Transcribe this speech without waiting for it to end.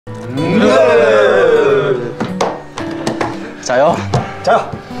加油，加油！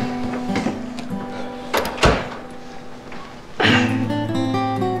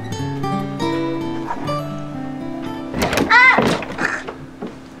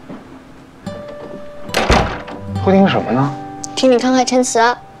会听什么呢？听你慷慨陈词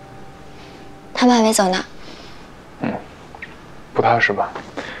啊。他们还没走呢。不踏实吧？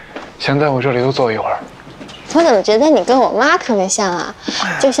先在我这里多坐一会儿。我怎么觉得你跟我妈特别像啊？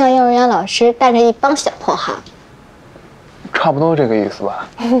就像幼儿园老师带着一帮小破孩。差不多这个意思吧。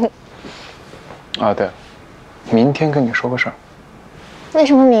啊，对，明天跟你说个事儿。为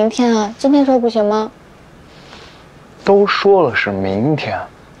什么明天啊？今天说不行吗？都说了是明天。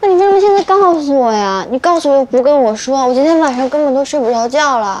那你为什么现在告诉我呀？你告诉我又不跟我说，我今天晚上根本都睡不着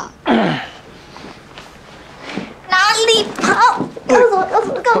觉了。哪里跑？告诉我！告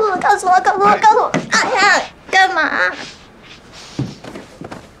诉我！告诉我！告诉我！告诉我！告诉我！哎呀，干嘛？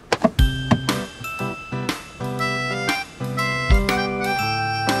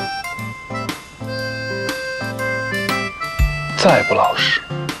再不老实，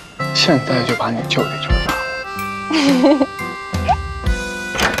现在就把你就地就打。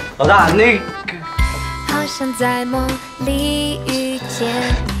老大，那个。好像在梦里遇见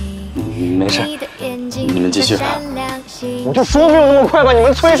你。没事，你们继续吧。我就说没有那么快吧，你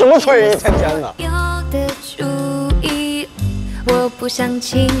们催什么催？一天天的。有的注意，我不想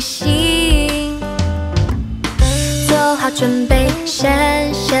清醒，做好准备，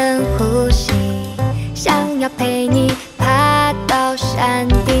深深呼吸，想要陪你爬到山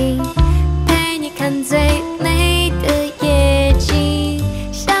顶，陪你看最美的夜景，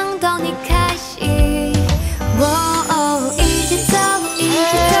想逗你开心。哦，一起走，一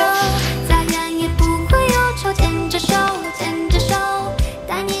起走，再远也不会有愁，牵着手，牵着手，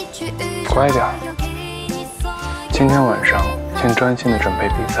带你去宇宙。乖点儿，今天晚上先专心的准备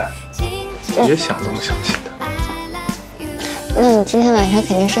比赛，别想东想西的。那你今天晚上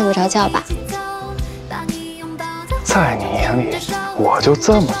肯定睡不着觉吧？在你眼里，我就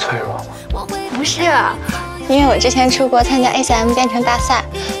这么脆弱吗？不是，因为我之前出国参加 ACM 编程大赛，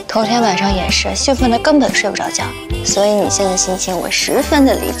头天晚上也是兴奋的根本睡不着觉，所以你现在心情我十分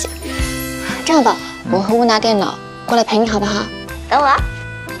的理解。这样吧，我和乌拿电脑过来陪你好不好？等我啊。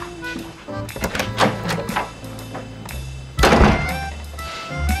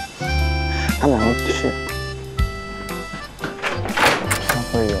他们两个去。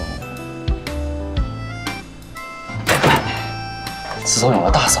会有。自从有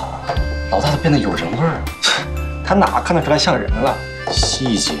了大嫂，老大都变得有人味儿。他哪看得出来像人了？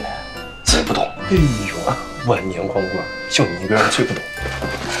细节贼不懂。哎呦，万年光棍，就你一个人最不懂。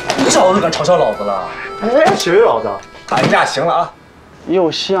你小子敢嘲笑老子了？哎，谁是老子？打架行了啊！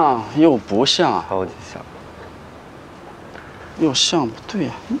又像又不像，超级像。又像不对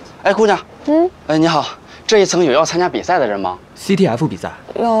呀。哎，姑娘，你好，这一层有要参加比赛的人吗 ？CTF 比赛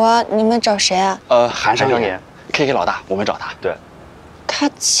有啊，你们找谁啊？韩商言 ，KK 老大，我们找他。对。他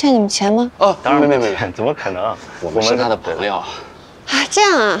欠你们钱吗？哦，当然没，怎么可能？我们是他的朋友。啊，这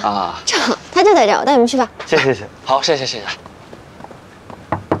样啊。啊，正好，他就在这儿，我带你们去吧。谢。好，谢谢。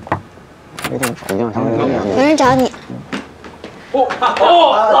一定有人找你。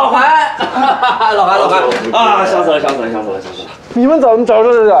老韩啊，想死了。你们怎么找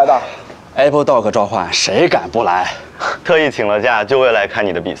这里来的 ？Apple Dog 召唤，谁敢不来？特意请了假，就为来看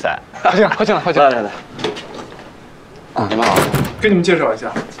你的比赛。快进来！来。你们好，给你们介绍一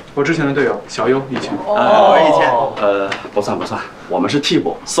下，我之前的队友小优以前。以前不算，我们是替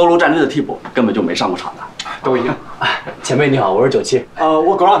补，solo 战队的替补，根本就没上过场的，都一样。前辈你好，我是97。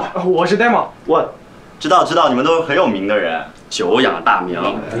我 GROTON，我是 Demo。我知道，你们都是很有名的人，久仰大名。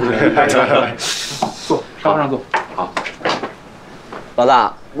坐，沙发上坐。好。老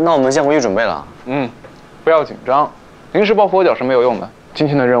大，那我们先回去准备了。不要紧张，临时抱佛脚是没有用的。今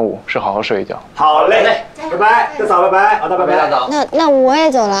天的任务是好好睡一觉。好嘞，拜拜，大嫂拜拜，老大拜拜，大嫂。那我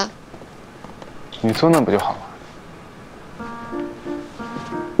也走了。你坐那不就好了？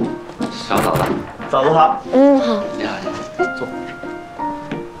小嫂子，嫂子好。好。你好，坐。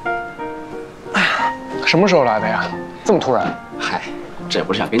什么时候来的呀？这么突然？嗨，这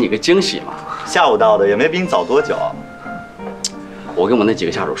不是想给你个惊喜吗？下午到的，也没比你早多久。我跟我那几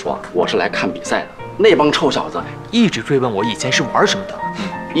个下属说，我是来看比赛的。那帮臭小子一直追问我以前是玩什么的，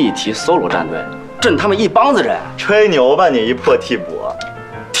一提 solo 战队，震他们一帮子人。吹牛吧你，一破替补。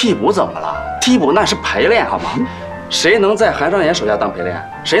替补怎么了？替补那是陪练好吗？谁能在韩商言手下当陪练？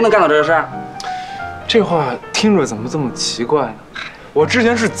谁能干到这个事儿？这话听着怎么这么奇怪呢？我之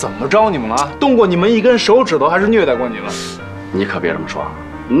前是怎么着你们了？动过你们一根手指头，还是虐待过你们？你可别这么说，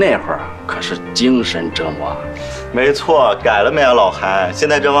那会儿可是精神折磨。没错，改了没啊，老韩？现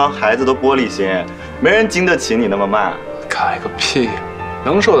在这帮孩子都玻璃心，没人经得起你那么慢。改个屁！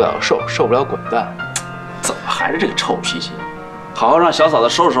能受得了受，受不了滚蛋。怎么还是这个臭脾气？好好让小嫂子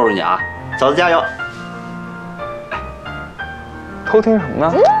收拾收拾你啊！嫂子加油！偷听什么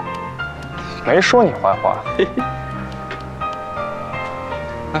呢？没说你坏话。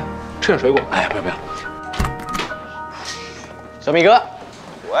哎，吃点水果。哎，不要不要。小米哥，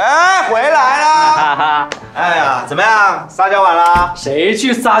喂，回来啦！哎呀，怎么样？撒娇完了？谁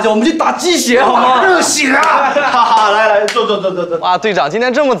去撒娇？我们去打鸡血好吗？热血啊！哈哈，来，坐。哇，队长今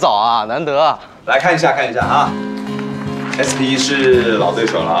天这么早啊，难得。来看一下啊。SP 是老对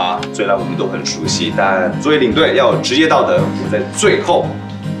手了啊，虽然我们都很熟悉，但作为领队要有职业道德，我在最后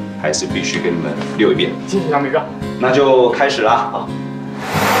还是必须跟你们溜一遍。谢谢小米哥。那就开始啦啊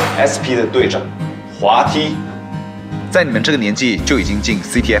 ！SP 的队长，滑梯。在你们这个年纪就已经进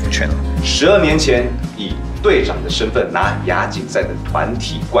CTF 圈了。12年前以队长的身份拿亚锦赛的团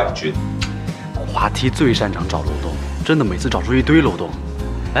体冠军。滑梯最擅长找漏洞，真的每次找出一堆漏洞。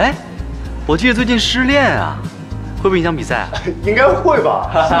哎，我记得最近失恋啊，会不会影响比赛啊？应该会吧，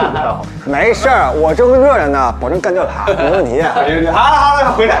心情不太好。没事儿，我这会热着呢，保证干掉他，没问题。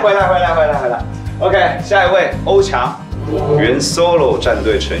好，回来。OK， 下一位欧强，原 solo 战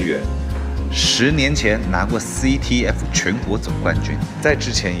队成员。10年前拿过 CTF 全国总冠军，在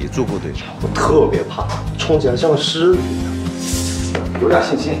之前也做过队长。我特别怕，冲起来像狮子一样，有点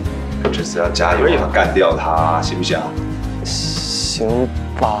信心。这次要加油，要干掉他，行不行？行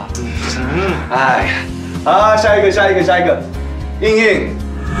吧。哎呀，好，下一个，硬，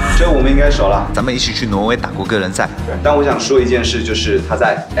这我们应该熟了。咱们一起去挪威打过个人赛。但我想说一件事，就是他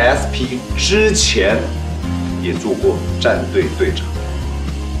在 SP 之前也做过战队队长。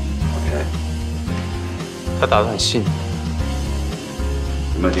OK， 他打得很细腻。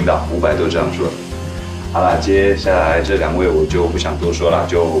有没有听到？500都这样说。好了，接下来这2位我就不想多说了，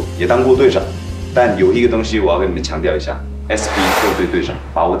就也当过队长。但有一个东西我要跟你们强调一下 ，SP 斗队队长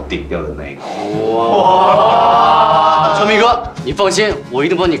把我顶掉的那一个。哇！小米哥，你放心，我一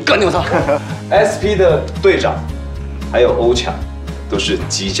定帮你干掉他。SP 的队长还有欧强都是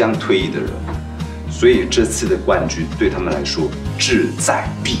即将退役的人，所以这次的冠军对他们来说志在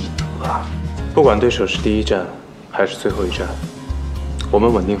必得啊！不管对手是第一站还是最后一站，我们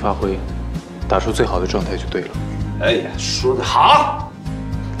稳定发挥，打出最好的状态就对了。哎呀，说得好，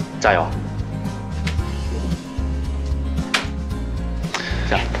加油！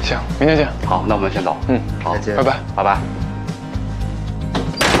行，明天见。好，那我们先走。好，拜拜，拜拜。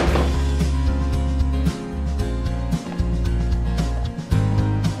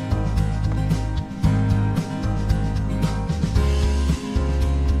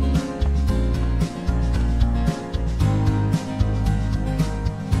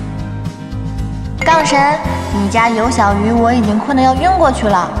杠神，你家有小鱼，我已经困得要晕过去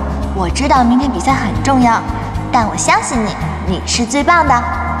了。我知道明天比赛很重要，但我相信你，你是最棒的。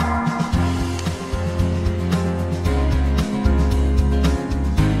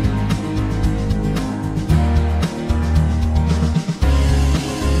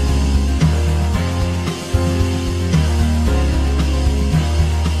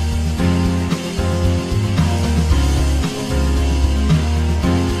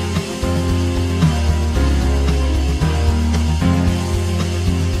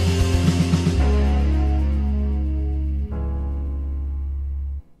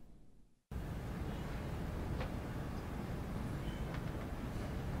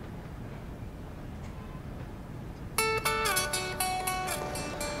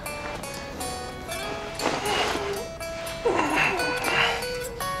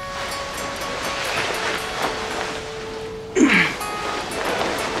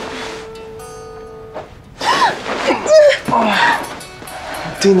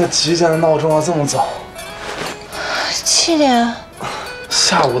定的几点的闹钟啊？这么早7点。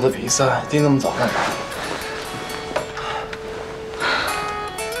下午的比赛定那么早干嘛？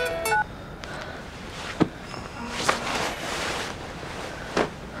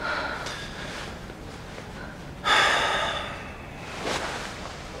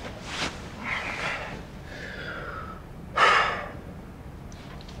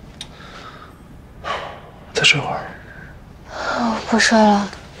再睡会儿。我不睡了。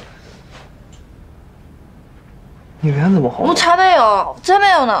你脸怎么红了？我才没有，真没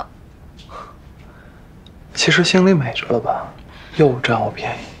有呢。其实心里美着了吧？又占我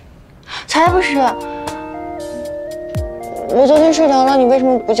便宜。才不是！我昨天睡着了，你为什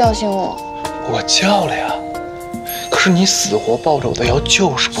么不叫醒我？我叫了呀，可是你死活抱着我的腰，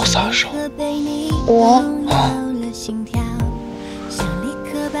就是不撒手。我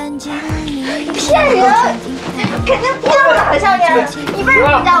骗人！肯定骗我了，少爷！你为什么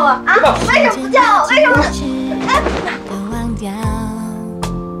不叫我啊？为什么不叫我？为什么？哎！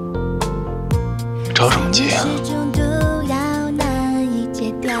着什么急啊？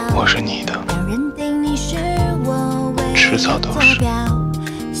我是你的，迟早都是。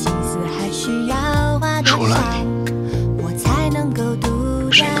除了你，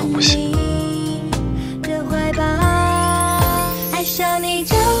谁都不行。爱上你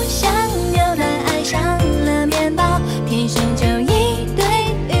就像牛奶爱上了面包，天生就一对，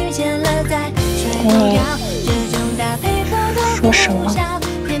遇见了再甩不掉，这种搭配不多不少，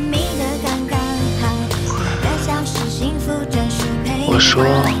甜蜜的刚刚好，你的笑是幸福专属配方。我说，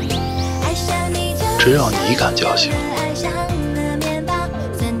只有你敢叫醒，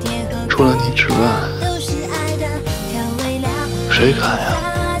除了你之外，谁敢呀？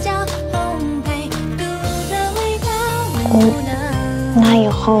那以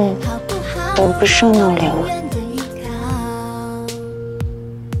后我不生闹铃了。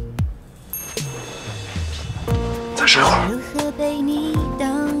再睡会儿。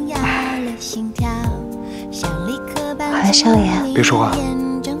韩少爷，别说话。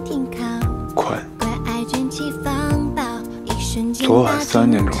困。昨晚3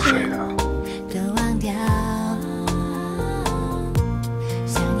点钟睡的。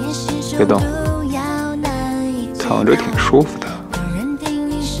别动，躺着挺舒服的。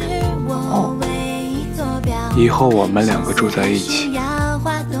以后我们2个住在一起，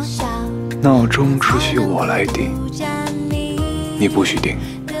闹钟只许我来定，你不许定。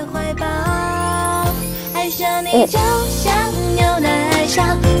爱上你就像牛奶爱上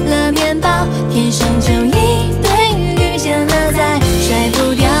了面包，天生就一对，遇见了再甩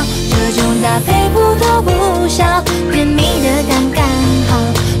不掉，这种搭配不多不少，甜蜜的刚刚好，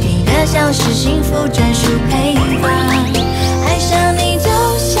你的笑是幸福专属配方。爱上你就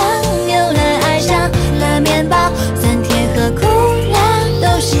像牛奶爱上了面包，酸甜和苦辣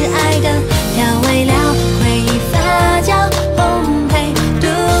都是爱的调味料，回忆发酵烘焙独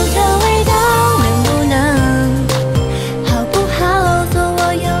特味道，能不能好不好做我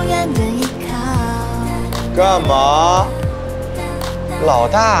永远的依靠。干嘛？老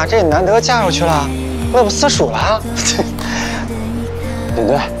大，这难得嫁出去了，那不私塾了？对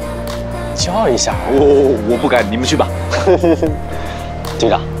对，叫一下。我不敢，你们去吧。队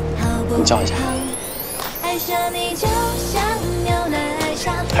长，你叫一下。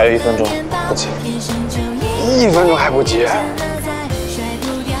还有1分钟，不急。1分钟还不急？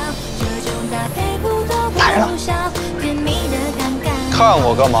来了。看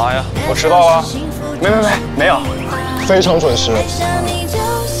我干嘛呀？我迟到了？没有，非常准时。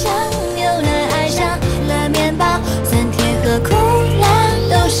苦辣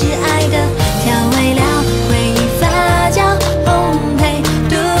都是爱的调味料，回忆发酵烘焙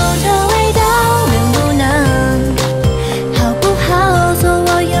独特味道，能不能好不好做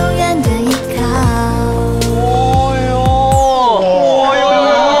我永远的依靠。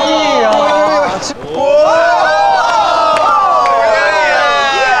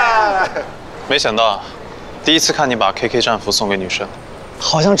没想到，第一次看你把 KK 战服送给女生，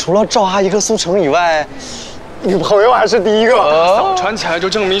好像除了赵阿姨和苏成以外，女朋友还是第一个。早穿起来就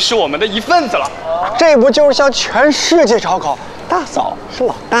证明是我们的一份子了。这不就是向全世界招考，大嫂是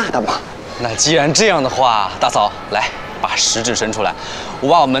老大的吗？那既然这样的话，大嫂来把食指伸出来，我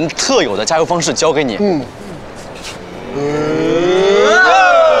把我们特有的加油方式教给你。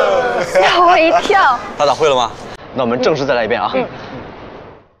吓我一跳。大嫂会了吗？那我们正式再来一遍啊。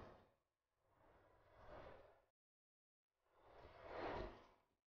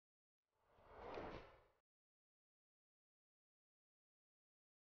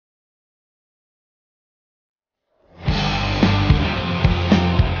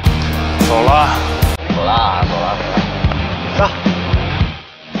走了。上。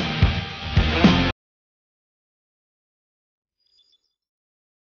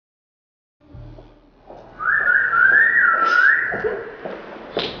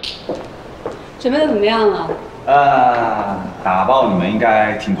准备的怎么样了？打爆你们应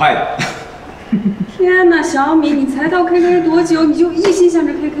该挺快的。天哪，小米，你才到 KK 多久，你就一心想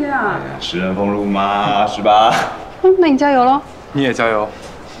着 KK 啊？食人俸禄嘛，是吧？那你加油喽！你也加油，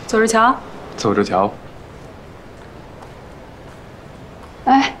走着瞧。走着瞧。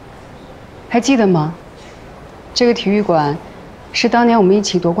哎，还记得吗？这个体育馆是当年我们一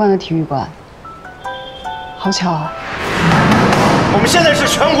起夺冠的体育馆。好巧啊！我们现在是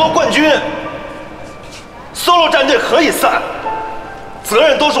全国冠军，solo 战队可以散，责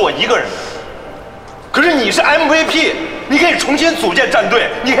任都是我一个人的。可是你是 MVP， 你可以重新组建战队，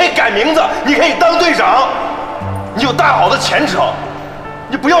你可以改名字，你可以当队长，你有大好的前程。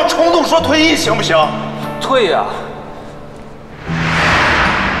你不要冲动说退役行不行？退呀！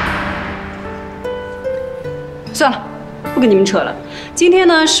算了，不跟你们扯了。今天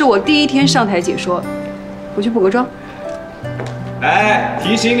呢是我第一天上台解说，我去补个妆。哎，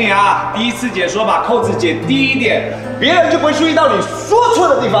提醒你啊，第一次解说把扣子解低一点，别人就不会注意到你说错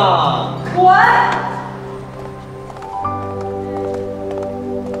的地方。滚！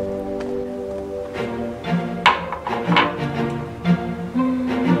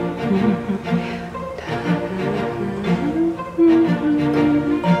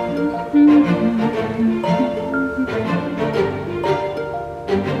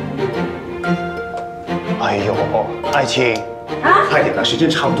哎呦，爱卿，快点吧，时间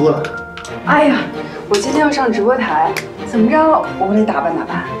差不多了。哎呀，我今天要上直播台，怎么着我不得打扮打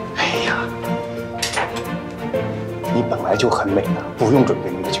扮？哎呀，你本来就很美的，不用准备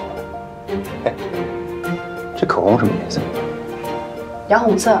那么久。哎，这口红什么颜色？洋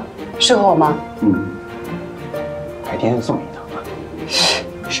红色，适合我吗？嗯，改天送你一套啊。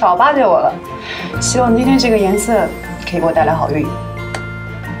少巴结我了，希望今天这个颜色可以给我带来好运。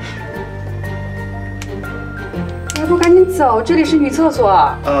要不赶紧走，这里是女厕所。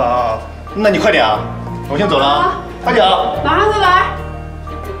那你快点啊，我先走了啊，快点啊，马上就来。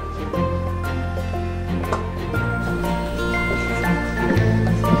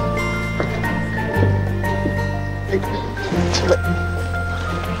前辈，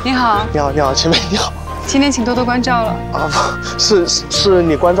你好。你好，你好，前辈你好。今天请多多关照了。啊，不是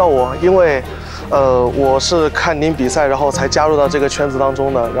你关照我，因为，我是看您比赛，然后才加入到这个圈子当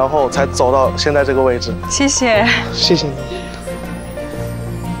中的，然后才走到现在这个位置。谢谢。谢谢你。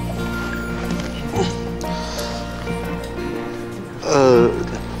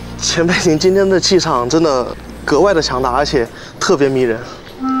前辈，您今天的气场真的格外的强大，而且特别迷人。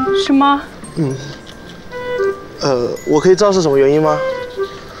是吗？嗯。我可以知道是什么原因吗？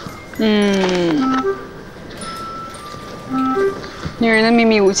女人的秘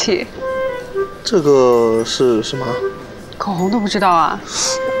密武器。这个是什么？口红都不知道啊？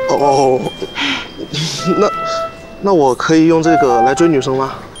哦，那我可以用这个来追女生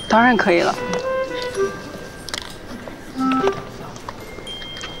吗？当然可以了。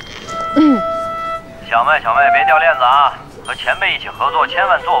小妹，别掉链子啊！和前辈一起合作，千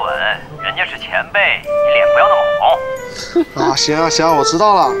万坐稳，人家是前辈，你脸不要那么红。啊，行啊，我知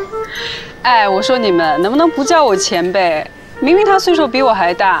道了。哎，我说你们能不能不叫我前辈？明明他岁数比我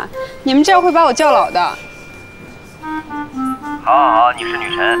还大，你们这样会把我叫老的。好，你是女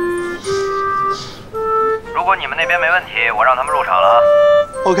神。如果你们那边没问题，我让他们入场了啊。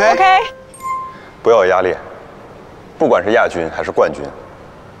OK。不要有压力，不管是亚军还是冠军，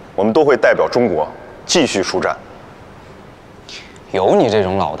我们都会代表中国继续出战。有你这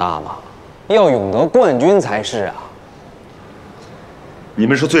种老大吗？要勇得冠军才是啊！你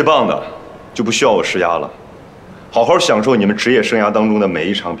们是最棒的，就不需要我施压了。好好享受你们职业生涯当中的每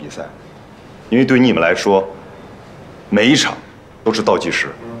一场比赛，因为对于你们来说，每一场都是倒计时，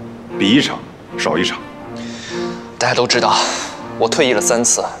比一场少一场。大家都知道，我退役了3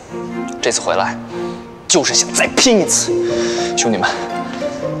次，这次回来就是想再拼一次。兄弟们，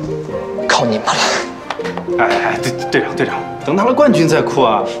靠你们了！哎，队长，等拿了冠军再哭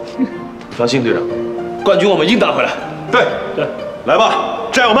啊！放心，队长，冠军我们一定拿回来。对，来吧，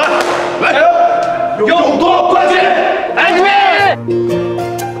战友们，来，勇夺冠军！来，你们！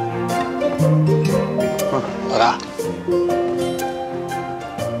老大，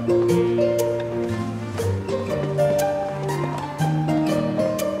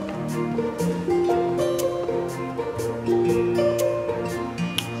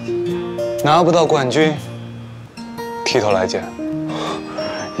拿不到冠军，剃头来见。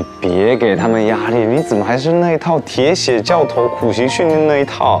你别给他们压力，你怎么还是那一套铁血教头苦行训练那一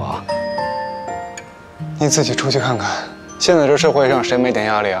套啊？你自己出去看看，现在这社会上谁没点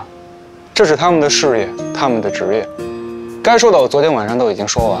压力啊？这是他们的事业，他们的职业，该说的我昨天晚上都已经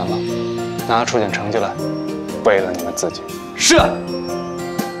说完了，拿出点成绩来，为了你们自己。是。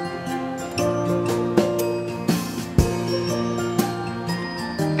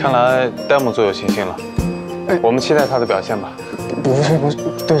看来戴姆最有信心了，我们期待他的表现吧。不是，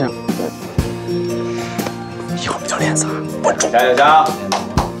队长，一会儿不掉链子啊！稳住！加油！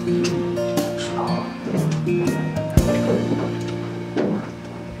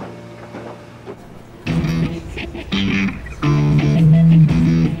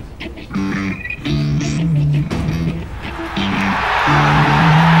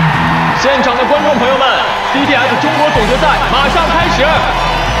现场的观众朋友们 ，CTF 中国总决赛马上开始。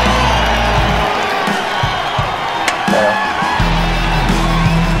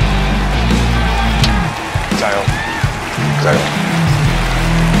加油！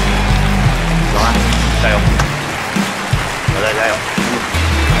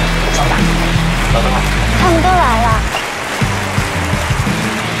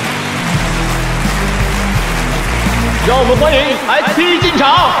让我们欢迎 SP 进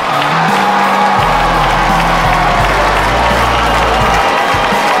场。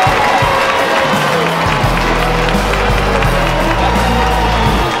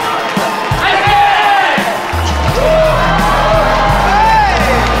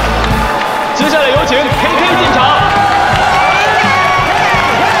接下来有请 KK 进场。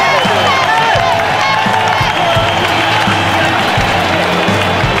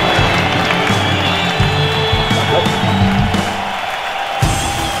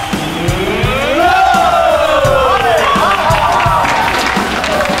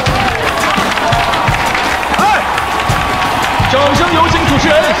 掌声有请主持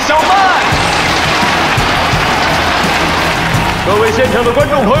人小麦。各位现场的观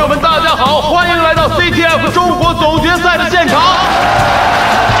众朋友们，大家好，欢迎来到 CTF 中国总决赛的现场。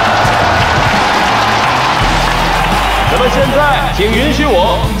那么现在，请允许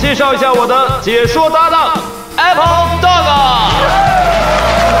我介绍一下我的解说搭档 Apple Dog。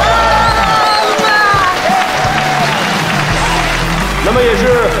 那么也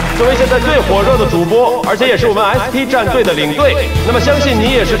是作为现在最火热的主播，而且也是我们 SP 战队的领队。那么相信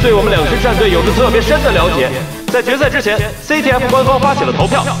你也是对我们两支战队有着特别深的了解。在决赛之前 ，CTF 官方发起了投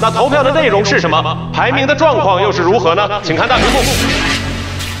票。那投票的内容是什么？排名的状况又是如何呢？请看大屏幕。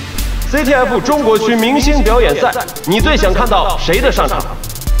CTF 中国区明星表演赛，你最想看到谁的上场？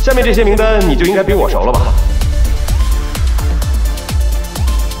下面这些名单你就应该比我熟了吧？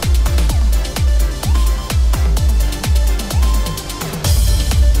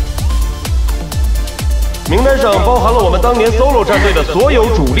 名单上包含了我们当年 solo 战队的所有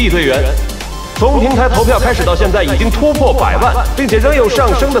主力队员。从平台投票开始到现在，已经突破100万，并且仍有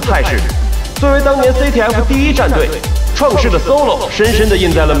上升的态势。作为当年 CTF 第一战队，创世的 solo 深深地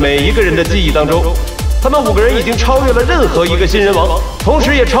印在了每一个人的记忆当中。他们5个人已经超越了任何一个新人王，同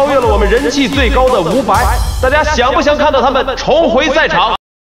时也超越了我们人气最高的伍佰。大家想不想看到他们重回赛场？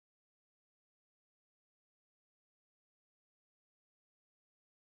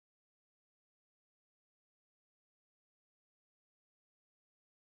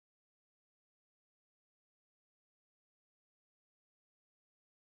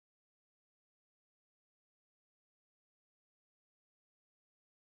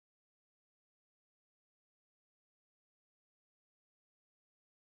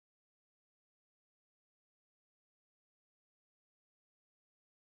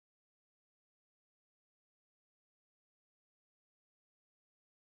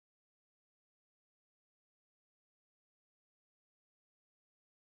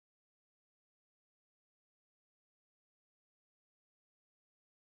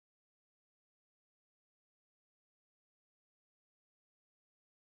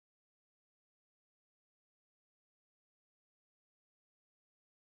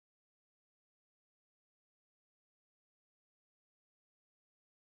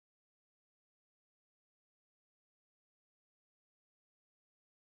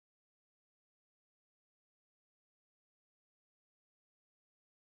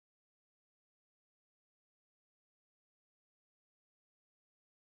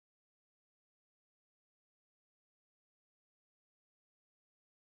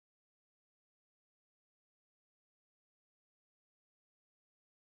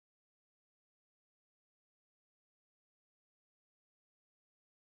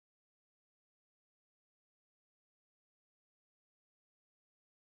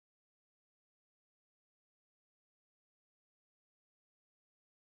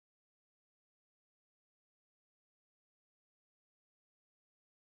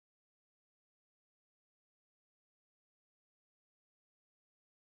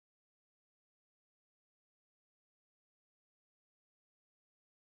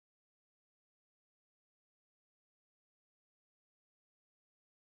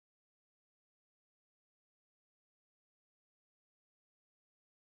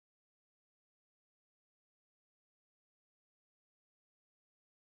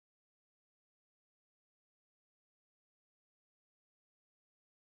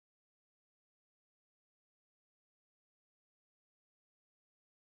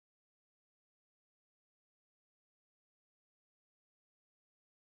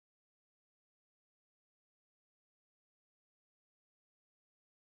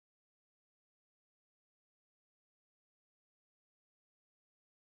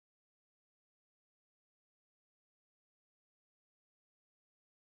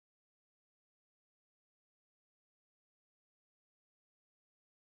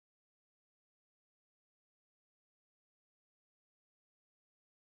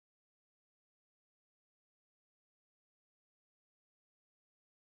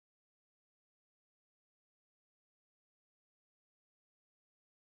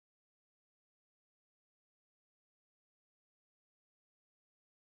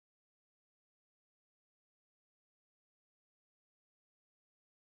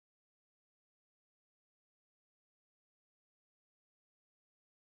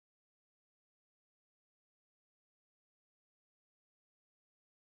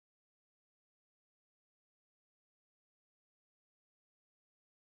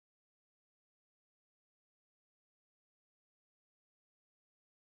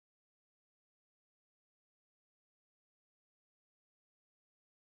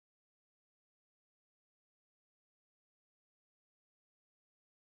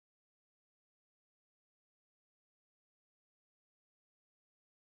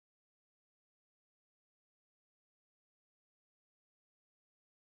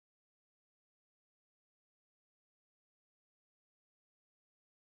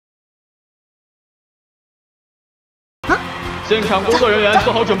现场工作人员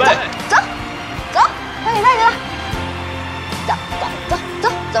做好准备。走，走，快点，快点！走走走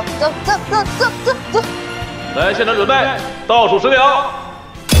走走走走走走走。来，现场准备，倒数10秒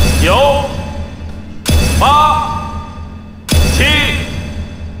，9、8、7、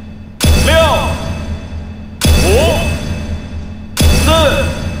6、5、4、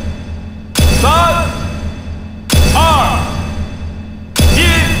3、2、1，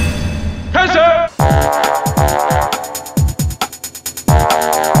开始。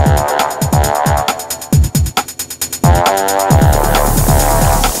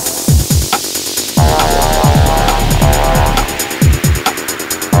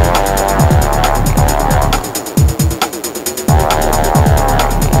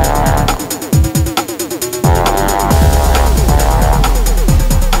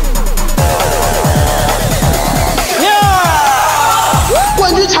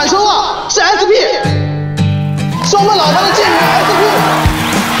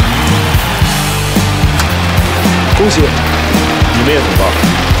恭喜，你们也很棒。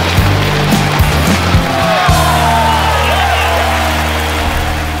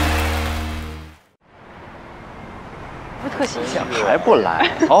不是特形象，还不来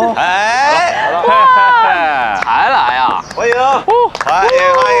哦？哎，哇，才来啊！欢迎，欢迎，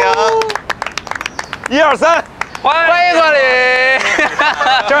欢迎！1、2、3，欢迎光临。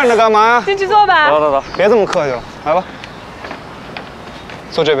站着干嘛呀？进去坐吧。走走走，别这么客气了，来吧，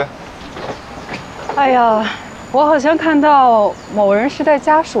坐这边。哎呀。我好像看到某人是带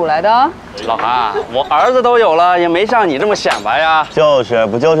家属来的。老韩，我儿子都有了，也没像你这么显摆呀。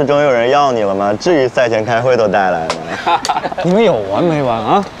不就是终于有人要你了吗？至于赛前开会都带来吗？你们有完没完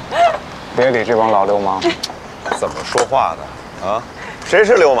啊？别理这帮老流氓。怎么说话呢？啊，谁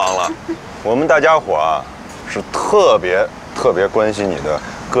是流氓了？我们大家伙啊，是特别关心你的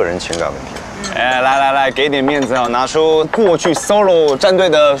个人情感问题。哎，来，给点面子啊，拿出过去 solo 战队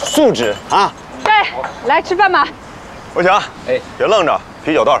的素质啊！对，来吃饭吧。不行，哎，别愣着，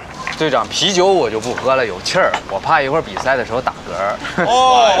啤酒倒上。队长，啤酒我就不喝了，有气儿，我怕一会儿比赛的时候打嗝。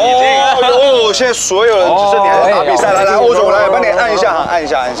哦，你这个哦，现在所有人只剩你还在打比赛，来，欧总来帮你按一下，按一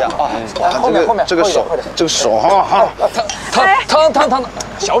下。啊，后面这个手哈，疼，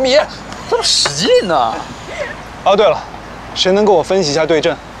小米，这么使劲呢？哦，对了，谁能给我分析一下对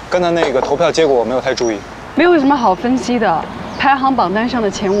阵？刚才那个投票结果我没有太注意。没有什么好分析的，排行榜单上的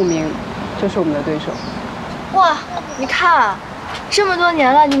前5名就是我们的对手。哇，你看，这么多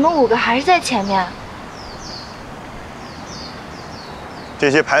年了，你们5个还是在前面。这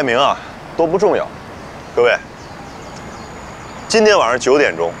些排名啊都不重要，各位，今天晚上9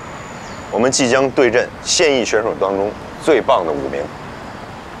点钟，我们即将对阵现役选手当中最棒的5名，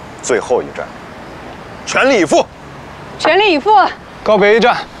最后一战，全力以赴！全力以赴！告别一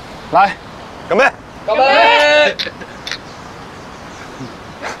战，来，干杯！干杯！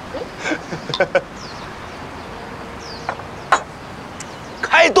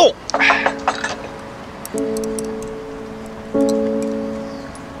开动！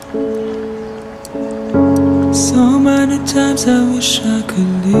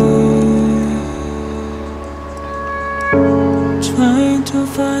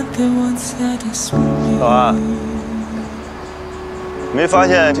老安，没发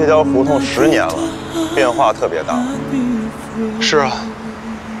现这条胡同10年了，变化特别大。是啊。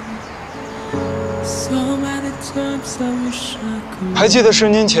还记得10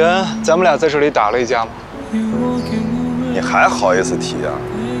年前咱们俩在这里打了一架吗？你还好意思提啊？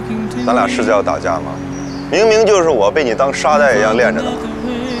咱俩是在要打架吗？明明就是我被你当沙袋一样练着的嘛。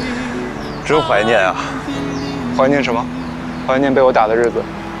真怀念啊！怀念什么？怀念被我打的日子。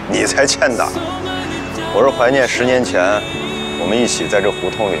你才欠打！我是怀念10年前我们一起在这胡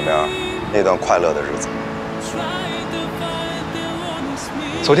同里面那段快乐的日子。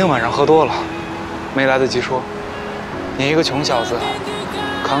昨天晚上喝多了，没来得及说。你一个穷小子，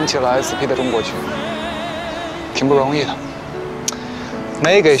扛起了 SP 的中国区，挺不容易的。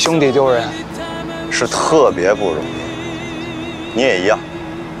没给兄弟丢人，是特别不容易。你也一样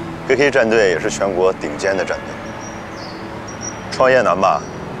 ，KK 战队也是全国顶尖的战队。创业难吧？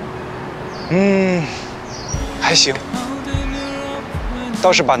还行。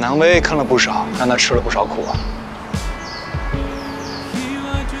倒是把南威坑了不少，让他吃了不少苦啊。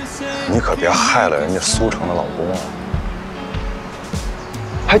你可别害了人家苏城的老公啊！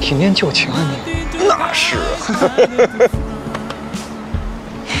还挺念旧情啊你。那是啊。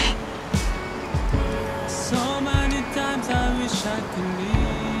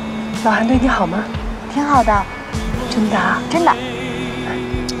老韩对你好吗？挺好的。真的啊？真的。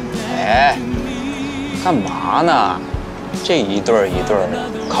哎，干嘛呢？这一对儿一对儿的，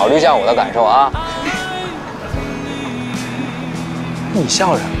考虑一下我的感受啊。你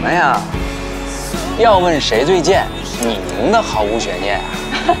笑什么呀？要问谁最贱，你赢的毫无悬念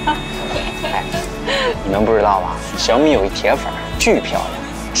啊！哎，你们不知道吧？小米有一铁粉，巨漂亮，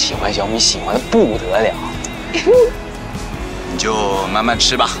喜欢小米喜欢的不得了。你就慢慢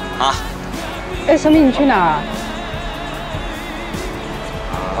吃吧，啊！哎，小米，你去哪儿啊？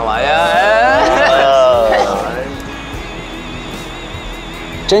干嘛呀？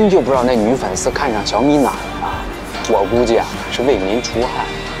真就不知道那女粉丝看上小米哪儿了？我估计啊，是为民除害。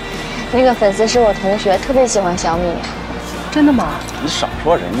那个粉丝是我同学，特别喜欢小米。真的吗？你少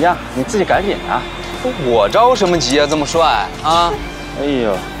说人家，你自己赶紧啊！我着什么急啊？这么帅啊！哎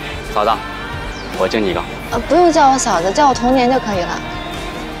呦，嫂子，我敬你一个。不用叫我嫂子，叫我童年就可以了。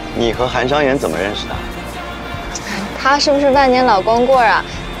你和韩商言怎么认识的？他是不是万年老光棍啊？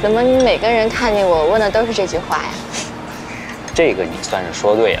怎么你每个人看见我问的都是这句话呀？这个你算是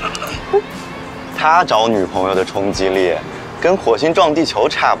说对了。他找女朋友的冲击力，跟火星撞地球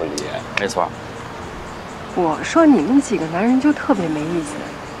差不离。没错。我说你们几个男人就特别没意思，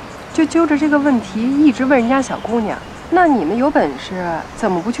就揪着这个问题一直问人家小姑娘。那你们有本事，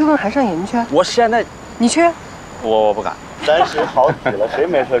怎么不去问韩尚言去？我现在，你去？我不敢。30好几了，谁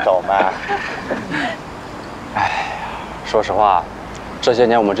没事找妈？哎呀，说实话，这些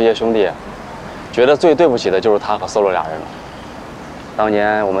年我们这些兄弟，觉得最对不起的就是他和 solo 俩人了。当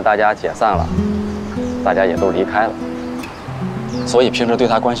年我们大家解散了，大家也都离开了，所以平时对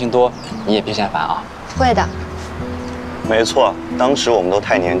他关心多，你也别嫌烦啊。会的。没错，当时我们都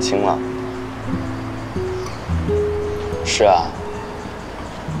太年轻了。是啊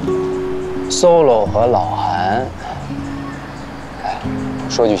 ，solo 和老韩，哎，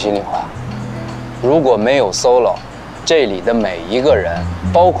说句心里话，如果没有 solo， 这里的每一个人，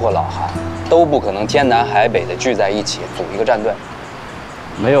包括老韩，都不可能天南海北的聚在一起组一个战队。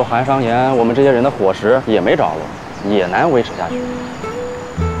没有韩商言，我们这些人的伙食也没着落，也难维持下去。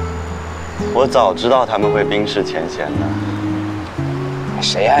我早知道他们会冰释前嫌的。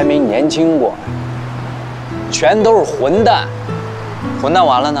谁还没年轻过？全都是混蛋，混蛋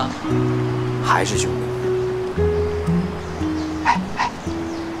完了呢，还是兄弟。哎，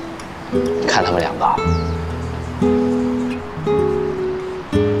看他们两个，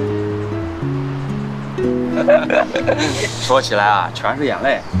说起来啊，全是眼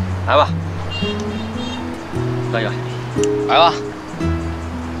泪。来吧，喝一个，来吧。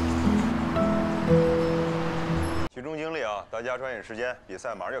集中精力啊！大家抓紧时间，比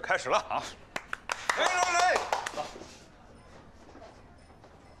赛马上就开始了啊！来！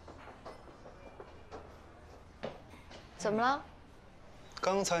怎么了？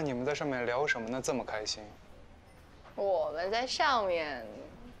刚才你们在上面聊什么呢？这么开心？我们在上面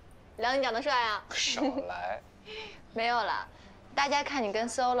聊你长得帅啊！少来！没有了，大家看你跟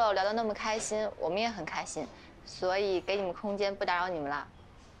solo 聊得那么开心，我们也很开心，所以给你们空间，不打扰你们了。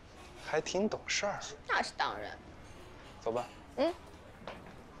还挺懂事儿。那是当然。走吧。嗯。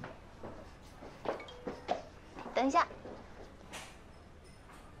等一下。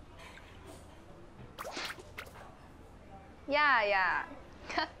呀，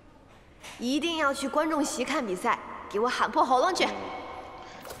一定要去观众席看比赛，给我喊破喉咙去！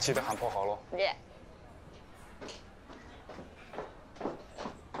记得喊破喉咙。耶。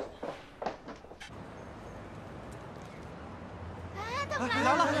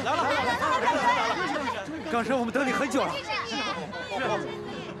来了！杠神，我们等你很久了。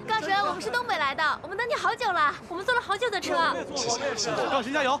杠神，我们是东北来的，我们等你好久了，我们坐了好久的车。谢谢，辛苦了。杠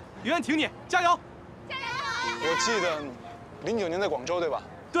神加油，永远挺你，加油！我记得09年在广州对吧？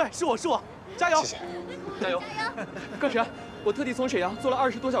对，是我，加油！谢谢，加油！杠神，我特地从沈阳坐了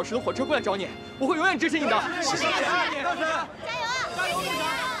20多小时的火车过来找你，我会永远支持你的。谢谢，杠神，加油啊！加油！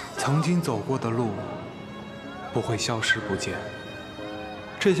曾经走过的路不会消失不见，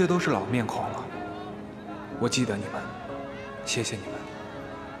这些都是老面孔了。我记得你们，谢谢你们，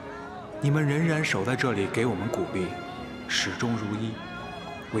你们仍然守在这里给我们鼓励，始终如一，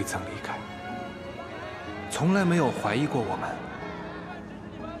未曾离开，从来没有怀疑过我们。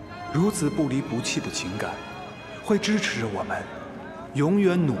如此不离不弃的情感，会支持着我们，永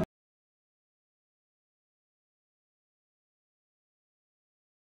远努力。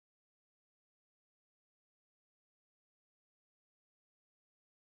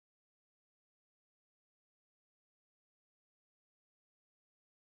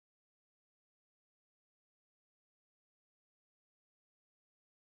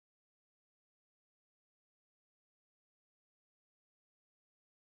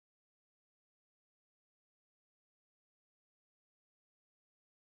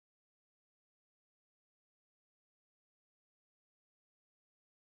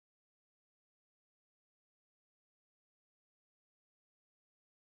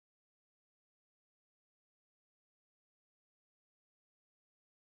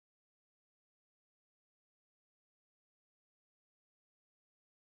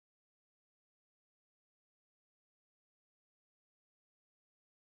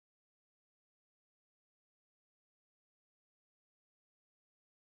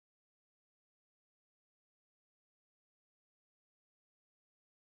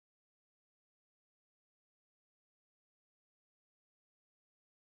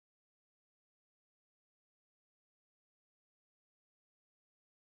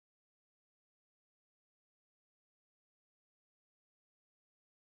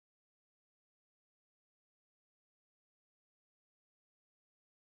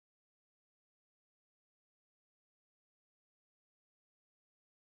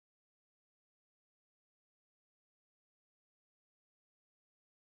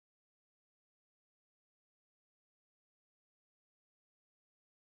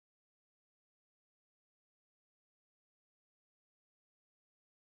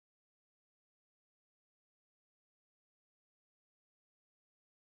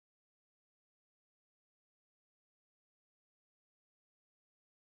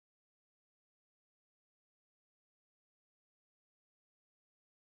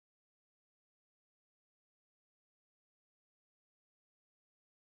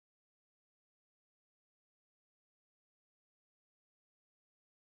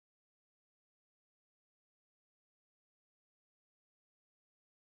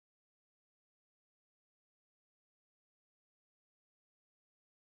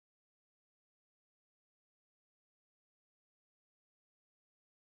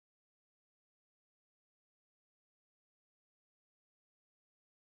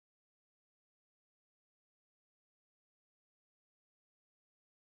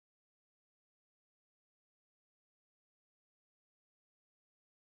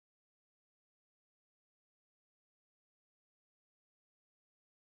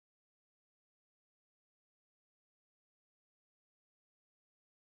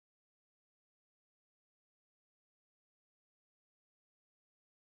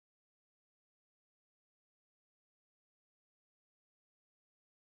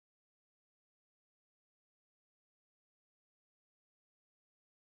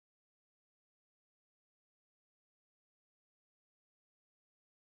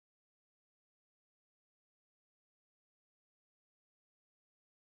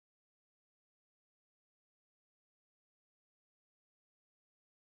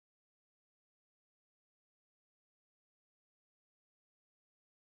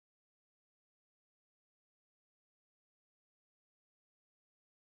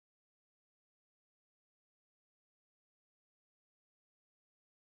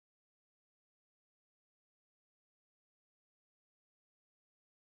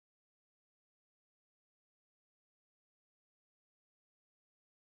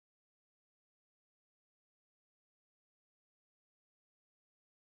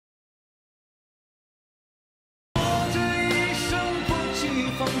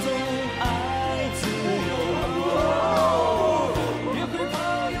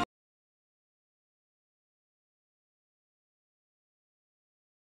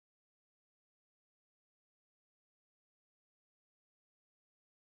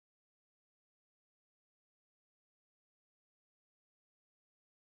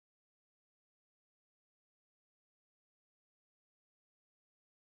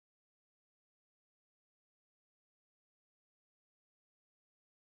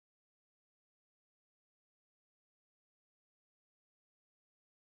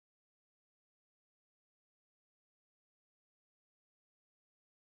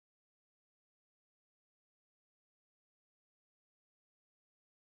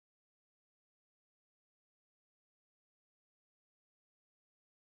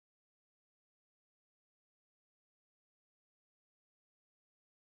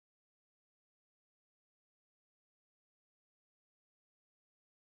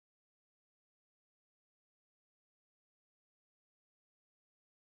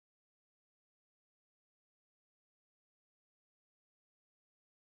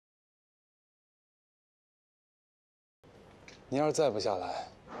你要是再不下来，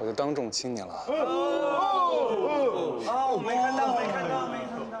我就当众亲你了。哦，没看到，没看到，没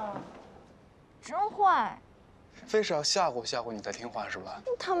看到。真坏！非是要吓唬吓唬你才听话是吧？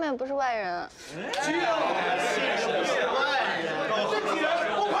他们也不是外人。是外人，这几人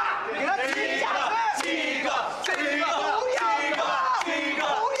不怕，给他亲一下，亲一个，亲一个，亲一个，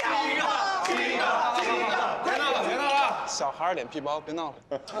别闹了，别闹了，小孩脸皮薄，别闹了。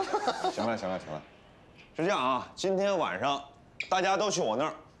行了，行了，行了，是这样啊，今天晚上大家都去我那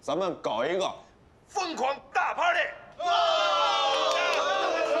儿，咱们搞一个疯狂大 party。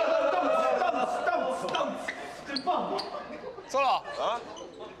真棒！走了啊！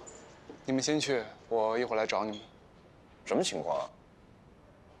你们先去，我一会儿来找你们。什么情况啊？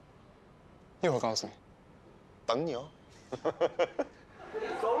一会儿告诉你。等你哦。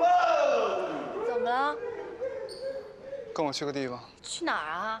走喽！怎么了？跟我去个地方。去哪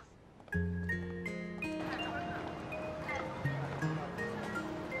儿啊？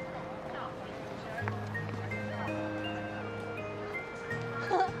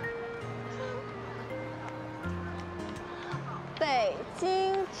北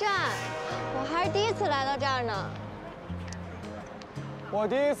京站，我还是第一次来到这儿呢。我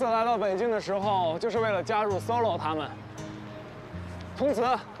第一次来到北京的时候，就是为了加入 solo 他们。从此，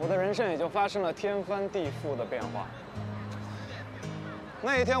我的人生也就发生了天翻地覆的变化。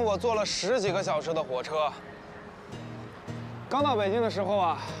那一天，我坐了10几个小时的火车。刚到北京的时候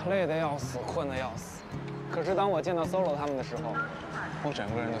啊，累得要死，困得要死。可是当我见到 solo 他们的时候，我整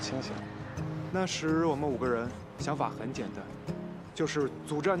个人都清醒了。那时我们5个人想法很简单，就是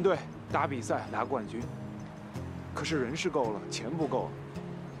组战队打比赛拿冠军。可是人是够了，钱不够，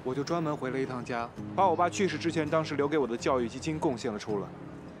我就专门回了一趟家，把我爸去世之前当时留给我的教育基金贡献了出来。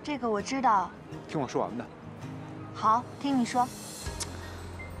这个我知道。听我说完吧。好，听你说。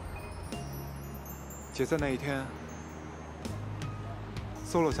解散那一天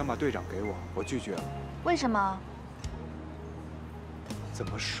 ，solo 想把队长给我，我拒绝了。为什么？怎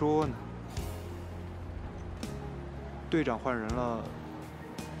么说呢？队长换人了，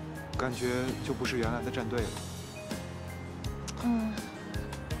感觉就不是原来的战队了。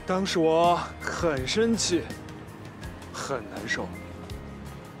当时我很生气，很难受。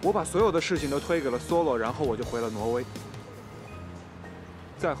我把所有的事情都推给了 solo， 然后我就回了挪威。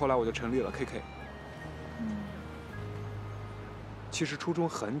再后来我就成立了 KK。其实初衷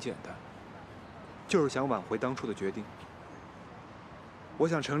很简单，就是想挽回当初的决定。我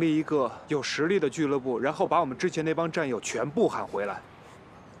想成立一个有实力的俱乐部，然后把我们之前那帮战友全部喊回来，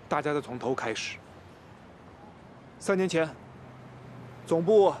大家再从头开始。3年前，总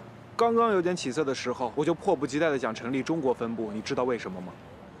部刚刚有点起色的时候，我就迫不及待地想成立中国分部。你知道为什么吗？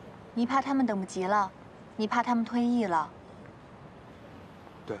你怕他们等不及了，你怕他们退役了。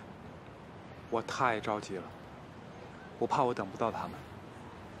对，我太着急了，我怕我等不到他们。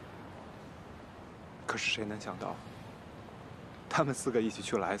可是谁能想到，他们4个一起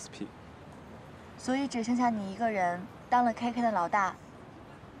去了 SP， 所以只剩下你一个人当了 KK 的老大。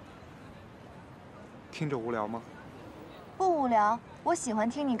听着无聊吗？不无聊，我喜欢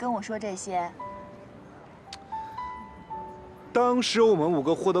听你跟我说这些。当时我们5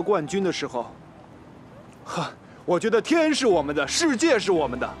个获得冠军的时候，我觉得天是我们的，世界是我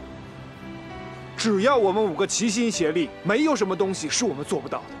们的。只要我们5个齐心协力，没有什么东西是我们做不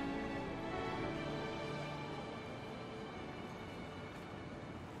到的。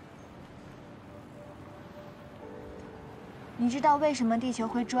你知道为什么地球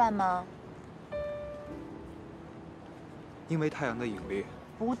会转吗？因为太阳的引力。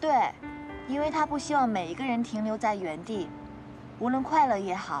不对，因为它不希望每一个人停留在原地，无论快乐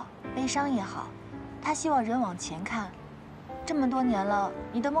也好，悲伤也好，它希望人往前看。这么多年了，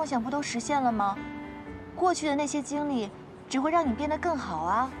你的梦想不都实现了吗？过去的那些经历，只会让你变得更好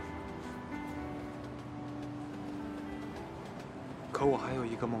啊。可我还有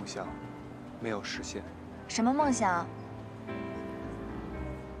一个梦想，没有实现。什么梦想？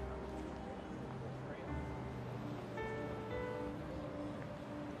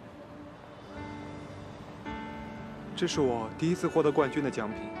这是我第一次获得冠军的奖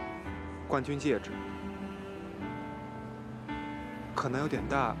品，冠军戒指。可能有点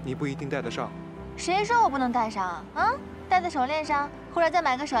大，你不一定戴得上。谁说我不能戴上啊？戴在手链上，或者再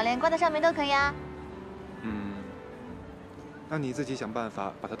买个手链挂在上面都可以啊。那你自己想办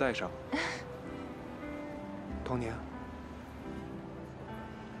法把它戴上。童年，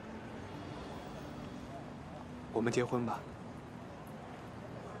我们结婚吧。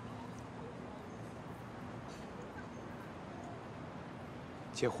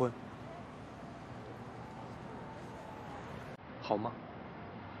结婚，好吗？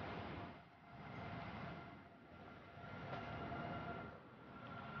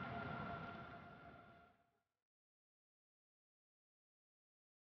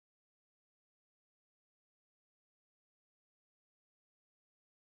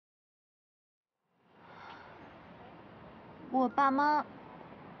我爸妈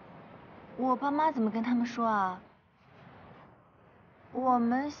怎么跟他们说啊？我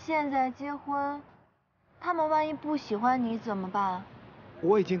们现在结婚，他们万一不喜欢你怎么办？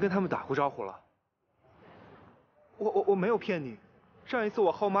我已经跟他们打过招呼了。我没有骗你，上一次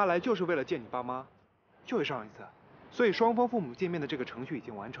我后妈来就是为了见你爸妈，就是上一次，所以双方父母见面的这个程序已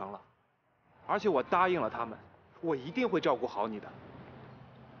经完成了，而且我答应了他们，我一定会照顾好你的。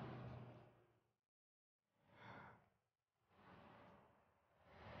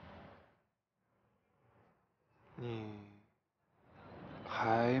你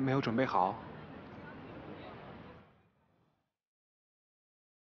还没有准备好？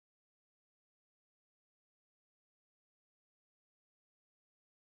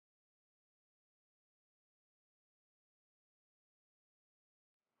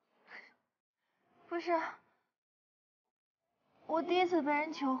不是，我第一次被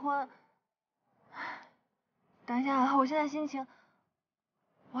人求婚。等一下啊，我现在心情，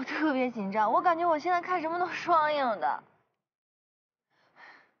我特别紧张，我感觉我现在看什么都双影的。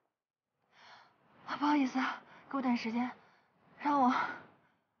不好意思啊，给我点时间，让我。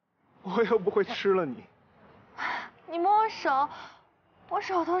我又不会吃了你。你摸我手，我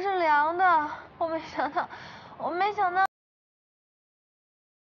手头是凉的，我没想到。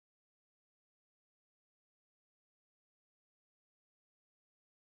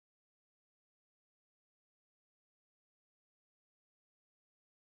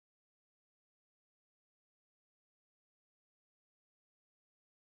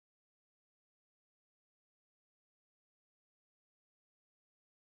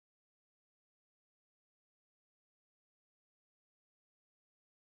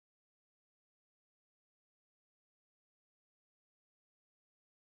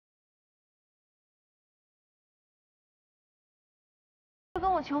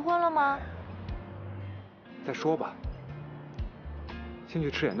跟我求婚了吗？再说吧，先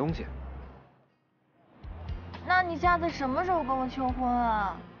去吃点东西。那你下次什么时候跟我求婚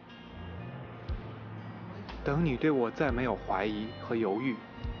啊？等你对我再没有怀疑和犹豫，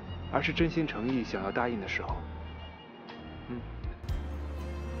而是真心诚意想要答应的时候。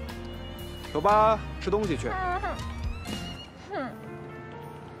走吧，吃东西去。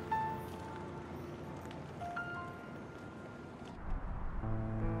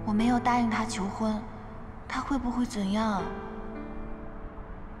我没有答应他求婚，他会不会怎样？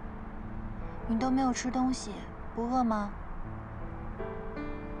你都没有吃东西，不饿吗？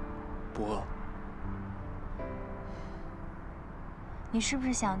不饿。你是不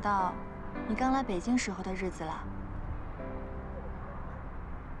是想到你刚来北京时候的日子了？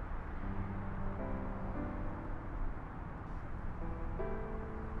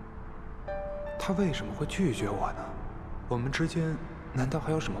他为什么会拒绝我呢？我们之间难道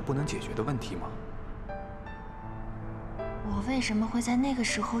还有什么不能解决的问题吗？我为什么会在那个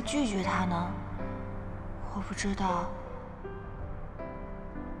时候拒绝他呢？我不知道。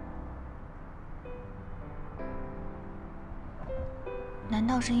难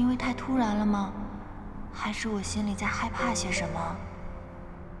道是因为太突然了吗？还是我心里在害怕些什么？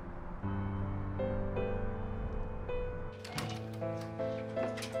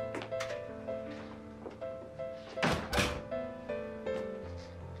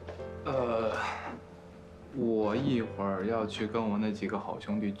我一会儿要去跟我那几个好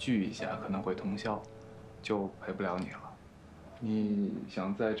兄弟聚一下，可能会通宵，就陪不了你了。你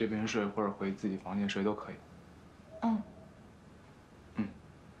想在这边睡，或者回自己房间睡都可以。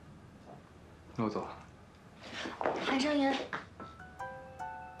那我走了。韩尚言，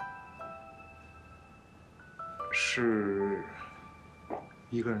是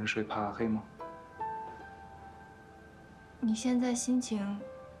一个人睡怕黑吗？你现在心情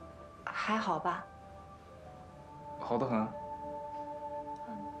还好吧？好得很。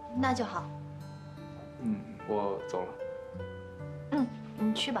那就好。我走了。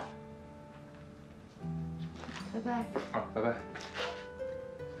你去吧。拜拜。好，拜拜。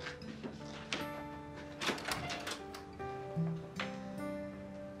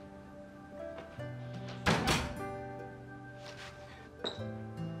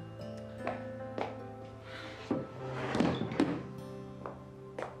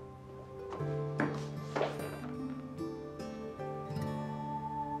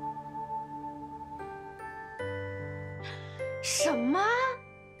什么？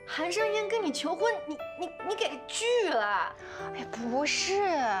韩尚嫣跟你求婚，你给拒了？哎，不是，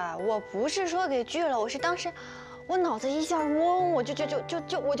我不是说给拒了，我是当时我脑子一下懵，我就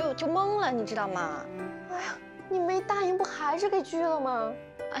懵了，你知道吗？哎呀，你没答应不还是给拒了吗？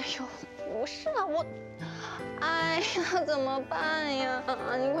哎呦，不是啊，哎呀，怎么办呀？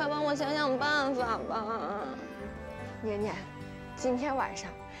你快帮我想想办法吧。年年，今天晚上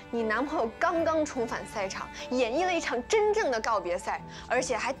你男朋友刚刚重返赛场，演绎了一场真正的告别赛，而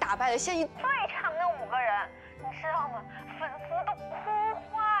且还打败了现役最强的5个人，你知道吗？粉丝都哭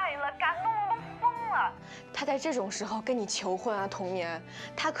坏了，感动的都疯了。他在这种时候跟你求婚啊，童年，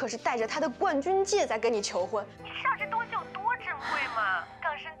他可是带着他的冠军戒在跟你求婚。你知道这东西有多珍贵吗？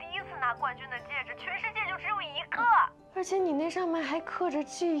港生第一次拿冠军的戒指，全世界就只有1个，而且你那上面还刻着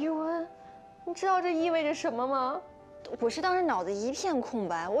GUN， 你知道这意味着什么吗？我是当时脑子一片空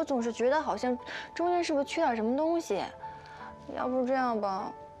白，我总是觉得好像中间是不是缺点什么东西。要不这样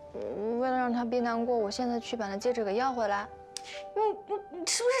吧，为了让他别难过，我现在去把那戒指给要回来。你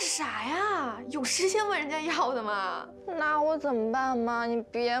是不是傻呀？有时间问人家要的吗？那我怎么办嘛？你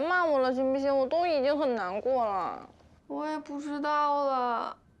别骂我了行不行？我都已经很难过了。我也不知道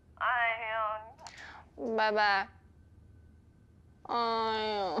了。哎呀，拜拜。哎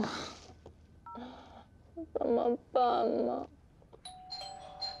呀，怎么办嘛？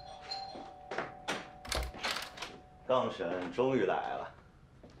杠神终于来了。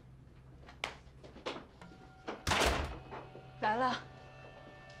来了。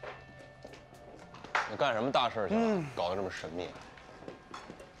你干什么大事去了？搞得这么神秘。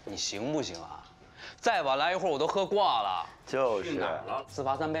你行不行啊？再晚来一会儿我都喝挂了。就是。自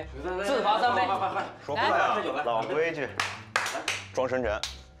罚3杯，自罚3杯。说快啊！老规矩。装深沉。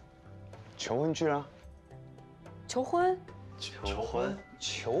求婚去啊！求婚？求婚？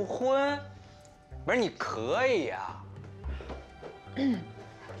求婚？不是你可以呀。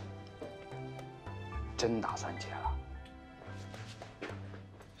真打算结了？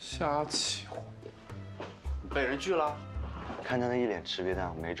瞎起哄！被人拒了？看他那一脸吃瘪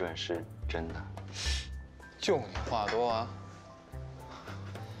蛋，没准是真的。就你话多啊！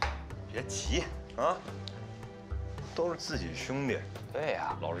别急啊，都是自己兄弟。对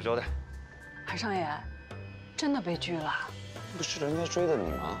呀，老实交代。韩少爷，真的被拒了？不是人家追的你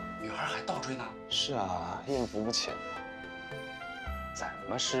吗？女孩还倒追呢？是啊，应付不起。怎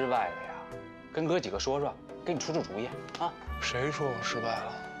么失败的呀？跟哥几个说说，给你出主意啊！谁说我失败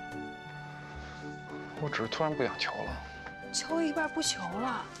了？我只是突然不想求了。求一半不求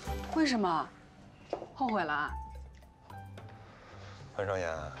了，为什么？后悔了啊？韩少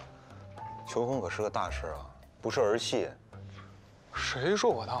言，求婚可是个大事啊，不是儿戏。谁说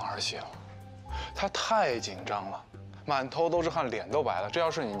我当儿戏了？他太紧张了，满头都是汗，脸都白了。这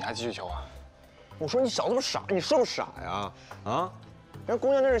要是你，你还继续求啊？我说你小子不傻，你是不是傻呀？啊，人姑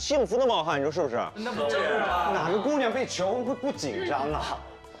娘那是幸福的冒汗，你说是不是？那不是吗？哪个姑娘被求婚会不紧张啊？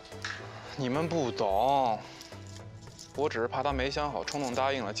你们不懂，我只是怕他没想好，冲动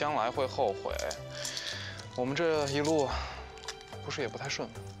答应了，将来会后悔。我们这一路，不是也不太顺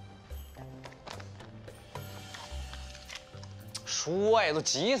吗？说呀，都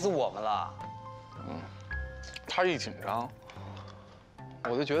急死我们了。他一紧张，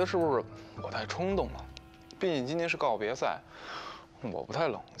我就觉得是不是我太冲动了？毕竟今天是告别赛，我不太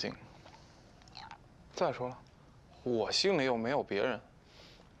冷静。再说了，我心里又没有别人，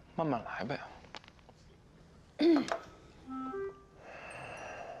慢慢来呗。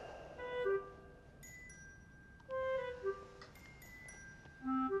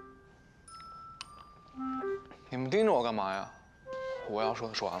你们盯着我干嘛呀？我要说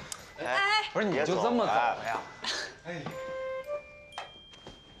的说完了。哎，不是你就这么走了呀？哎，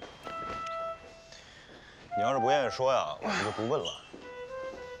你要是不愿意说呀，我就不问了。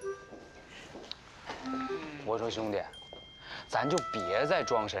我说兄弟，咱就别再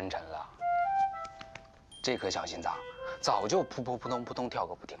装深沉了。这颗小心脏早就扑扑扑通扑通跳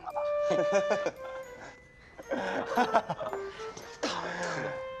个不停了吧？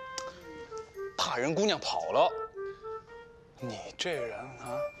怕人姑娘跑了。你这人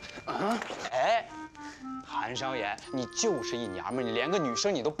啊，哎，韩少爷，你就是一娘们，你连个女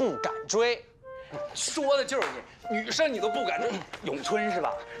生你都不敢追，说的就是你，女生你都不敢追，咏春是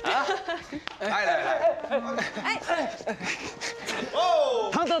吧？啊，来，哦，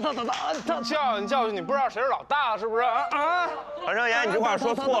他教训你，不知道谁是老大是不是啊？韩少言，你这话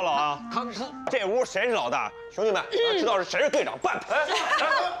说错了啊！这屋谁是老大？兄弟们，知道是谁是队长办？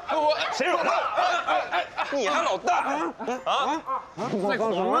谁是老大？你还老大啊？在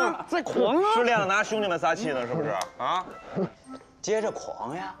狂啊，在狂啊！失恋了拿兄弟们撒气呢，是不是啊？接着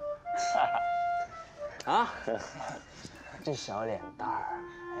狂呀！啊，这小脸蛋儿，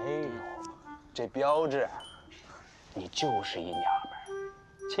哎呦，这标志，你就是一娘们儿。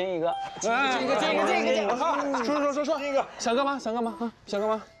亲一个，亲一个，说，亲一个，想干嘛？想干嘛啊？想干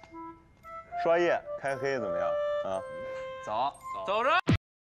嘛？刷夜开黑怎么样啊？走着。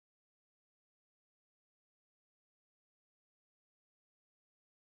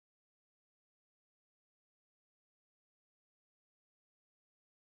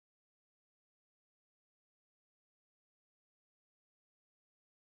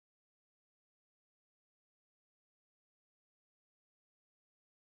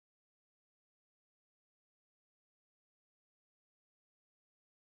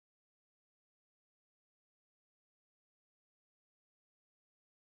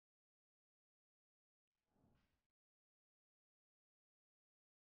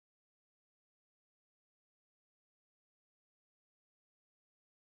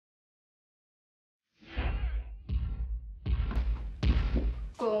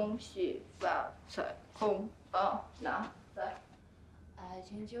恭喜发财，红包拿来。爱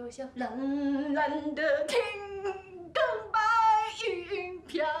情就像蓝蓝的天空，白云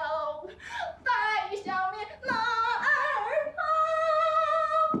飘，带笑脸马儿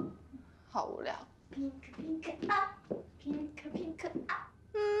跑。好无聊。Pink 啊，Pink 啊，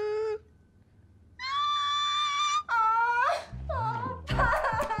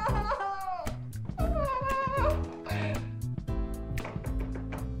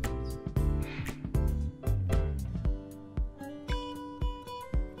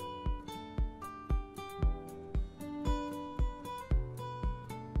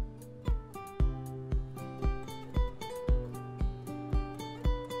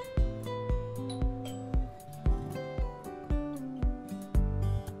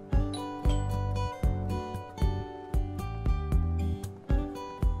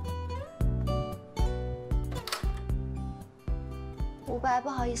不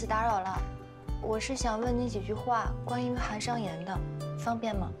好意思打扰了，我是想问你几句话，关于韩商言的，方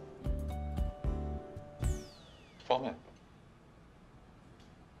便吗？方便。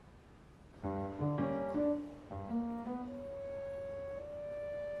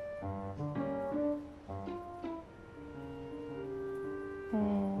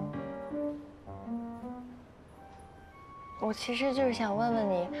我其实就是想问问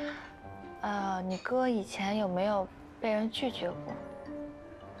你，你哥以前有没有被人拒绝过？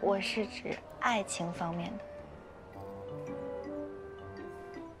我是指爱情方面的。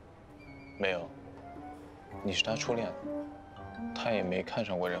没有，你是他初恋，他也没看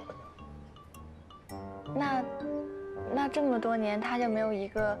上过任何人。那这么多年，他就没有一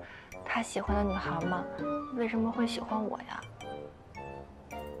个他喜欢的女孩吗？为什么会喜欢我呀？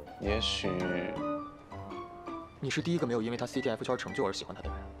也许你是第一个没有因为他 CTF 圈成就而喜欢他的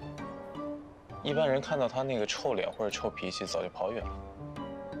人。一般人看到他那个臭脸或者臭脾气，早就跑远了。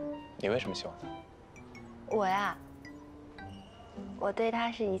你为什么喜欢他？我呀，我对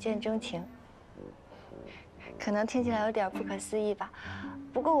他是一见钟情，可能听起来有点不可思议吧。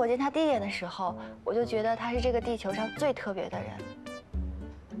不过我见他第一眼的时候，我就觉得他是这个地球上最特别的人。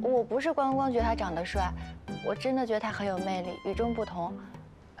我不是光觉得他长得帅，我真的觉得他很有魅力，与众不同，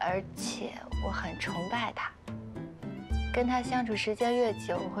而且我很崇拜他。跟他相处时间越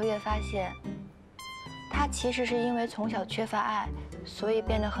久，我会越发现，他其实是因为从小缺乏爱，所以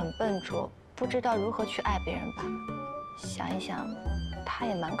变得很笨拙，不知道如何去爱别人吧。想一想，他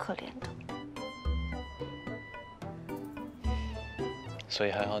也蛮可怜的。所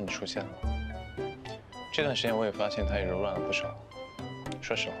以还好你出现了。这段时间我也发现他也柔软了不少。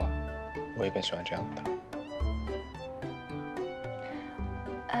说实话，我也更喜欢这样的他。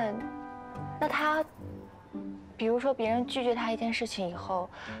那他，比如说别人拒绝他一件事情以后，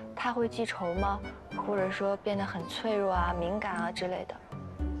他会记仇吗？或者说变得很脆弱啊、敏感啊之类的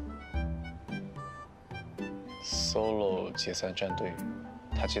？Solo 解散战队，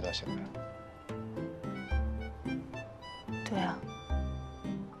他记到现在。对啊。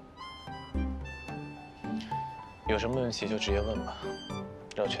有什么问题就直接问吧，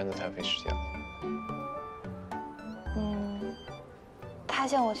绕圈子太费时间了。他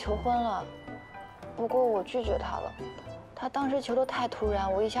向我求婚了，不过我拒绝他了。他当时求得太突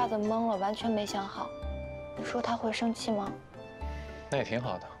然，我一下子懵了，完全没想好。你说他会生气吗？那也挺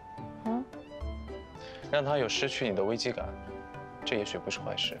好的。让他有失去你的危机感，这也许不是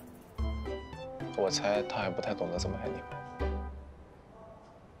坏事。我猜他还不太懂得怎么爱你吧。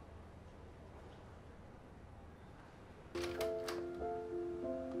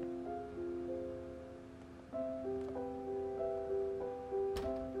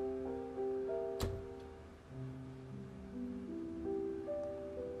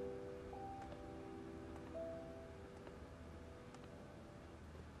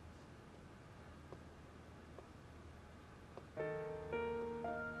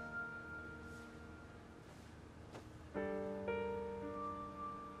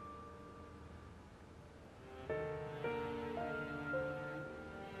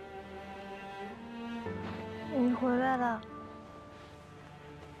你回来了。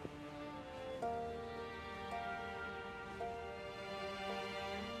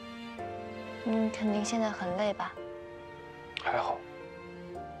你肯定现在很累吧？还好，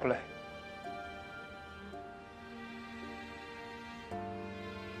不累。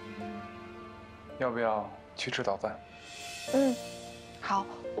要不要去吃早饭？好，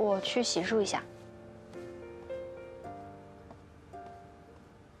我去洗漱一下。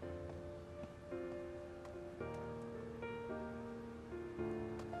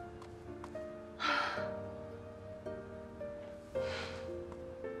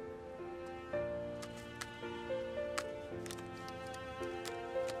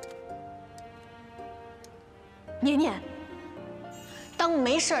年年，当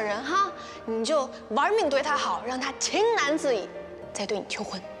没事人哈，你就玩命对他好，让他情难自已，再对你求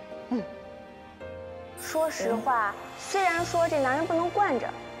婚。说实话，虽然说这男人不能惯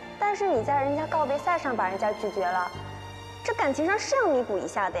着，但是你在人家告别赛上把人家拒绝了，这感情上是要弥补一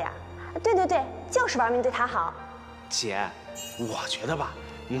下的呀。对对对，就是玩命对他好。姐，我觉得吧，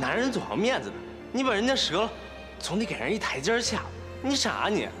男人总要面子的，你把人家折了，总得给人一台阶下。你傻啊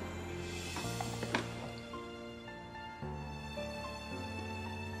你？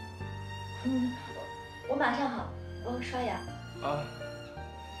我马上好，我刷牙。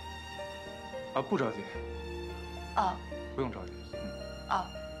不着急。哦。不用着急。哦。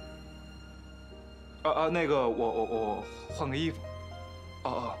那个我换个衣服。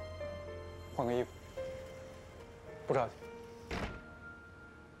换个衣服。不着急。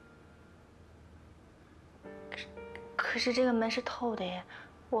可是这个门是透的耶，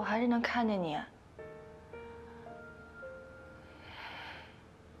我还是能看见你。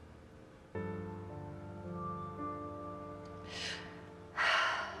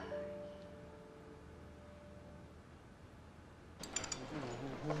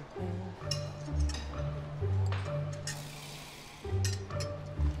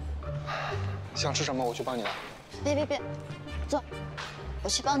想吃什么，我去帮你拿。别，坐，我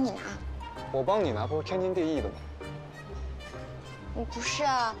去帮你拿。我帮你拿不是天经地义的吗？不是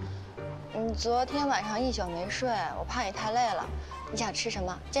啊，你昨天晚上一宿没睡，我怕你太累了。你想吃什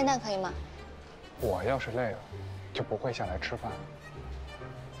么？煎蛋可以吗？我要是累了，就不会下来吃饭。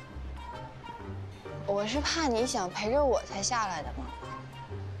我是怕你想陪着我才下来的嘛。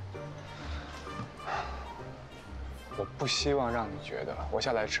我不希望让你觉得我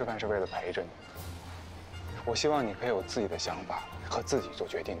下来吃饭是为了陪着你。我希望你可以有自己的想法和自己做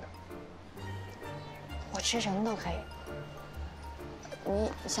决定的。我吃什么都可以。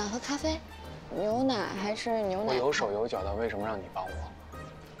你想喝咖啡、牛奶还是牛奶？我有手有脚的，为什么让你帮我？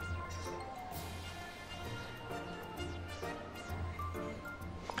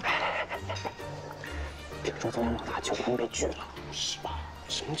听说昨天老大求婚被拒了，是吧？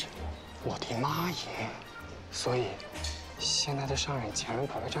什么情况？我的妈耶！所以现在这上任前任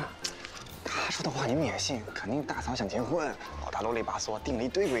跑到这儿，他说的话你们也信？肯定大嫂想结婚，老大啰里吧嗦定了一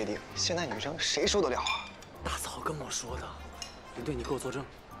堆规定，现在女生谁受得了啊？大嫂跟我说的，林队，你给我作证。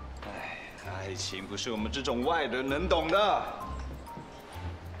爱情不是我们这种外人能懂的。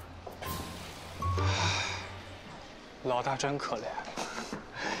老大真可怜，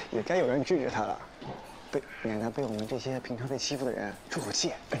也该有人制止他了，免得被我们这些平常被欺负的人出口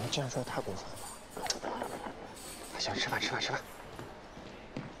气。你这样说太过分了。行，吃饭。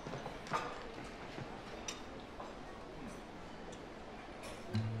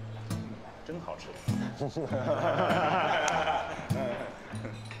真好吃。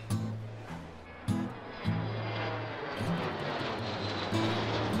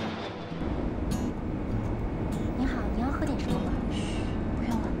你好，你要喝点什么吗？不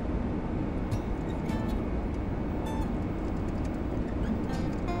用了。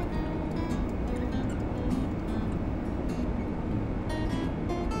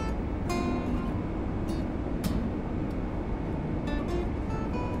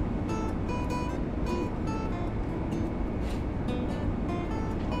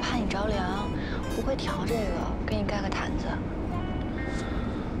我怕你着凉，不会调这个，给你盖个毯子。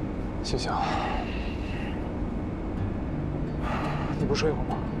谢谢啊。你不睡会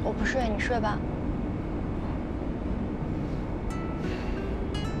吗？我不睡，你睡吧。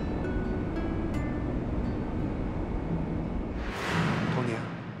童年，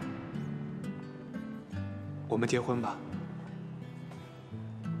我们结婚吧。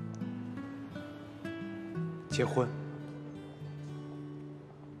结婚，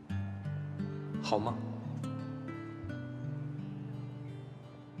好吗？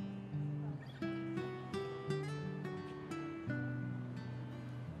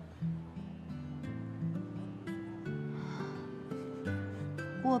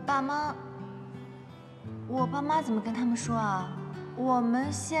我爸妈怎么跟他们说啊？我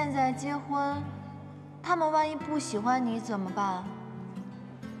们现在结婚，他们万一不喜欢你怎么办？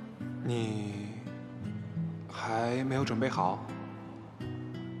你还没有准备好？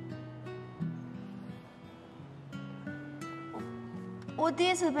我第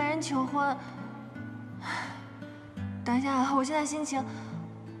一次被人求婚。等一下，我现在心情，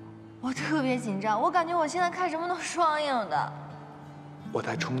我特别紧张，我感觉我现在看什么都双影的。我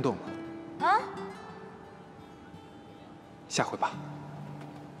太冲动了。啊？下回吧。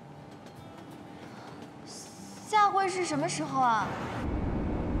下回是什么时候啊？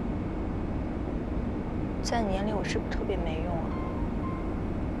在你眼里我是不是特别没用啊？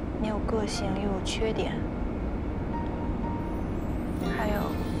没有个性又有缺点，还有，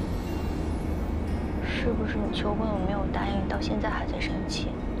是不是你求婚我没有答应，到现在还在生气？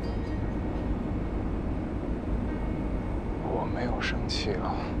我没有生气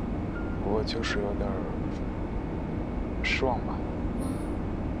啊，我就是有点失望吧。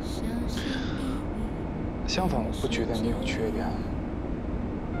相反，我不觉得你有缺点，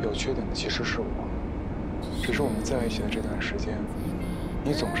有缺点的其实是我。只是我们在一起的这段时间，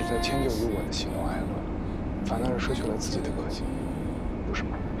你总是在迁就于我的喜怒哀乐，反倒是失去了自己的个性，不是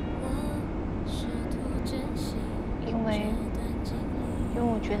吗？因为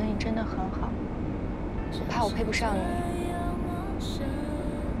我觉得你真的很好，我怕我配不上你，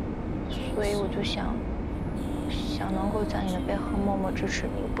所以我就想能够在你的背后默默支持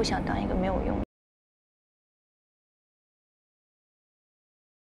你，不想当一个没有用的。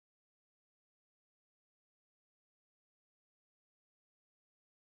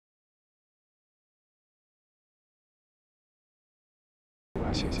我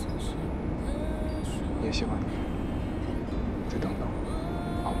要谢谢你，也希望你再等等，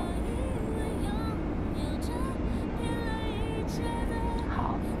好吗？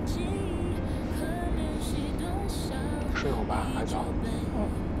好。睡会吧，还早。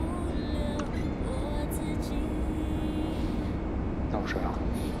那我睡了。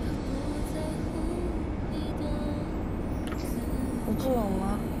你不冷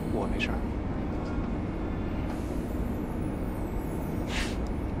吗？我没事。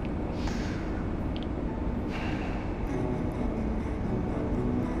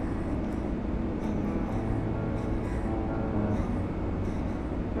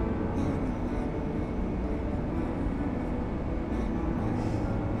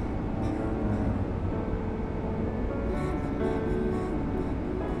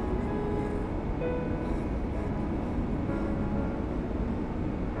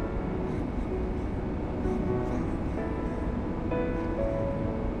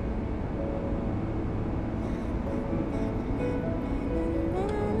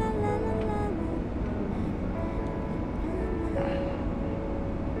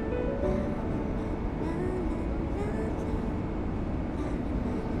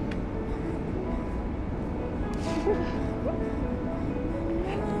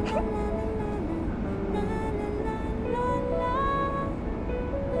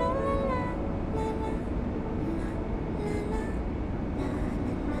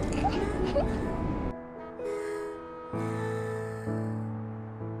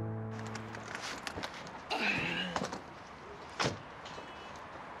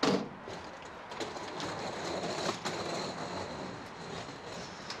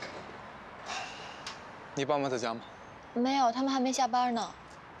你爸妈在家吗？没有，他们还没下班呢。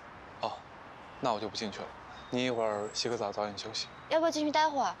哦，那我就不进去了。你一会儿洗个澡，早点休息。要不要进去待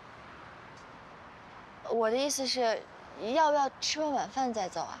会儿？我的意思是，要不要吃完晚饭再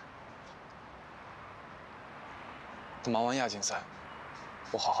走啊？等忙完亚锦赛，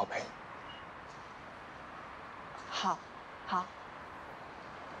我好好陪你。好，好。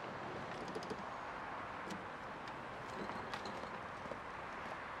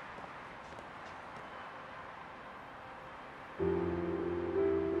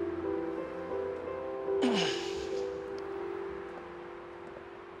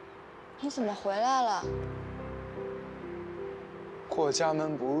你怎么回来了？过家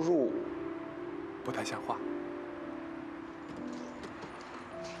门不入，不太像话。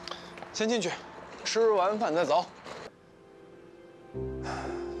先进去，吃完饭再走。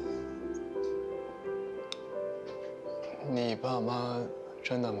你爸妈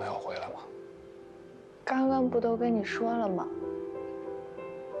真的没有回来吗？刚刚不都跟你说了吗？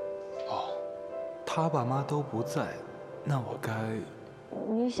哦，他爸妈都不在，那我该……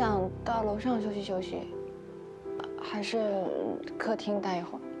你想到楼上休息休息，还是客厅待一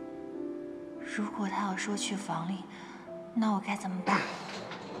会儿？如果他要说去房里，那我该怎么办？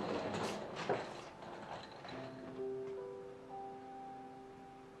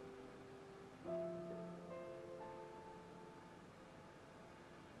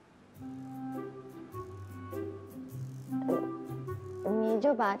你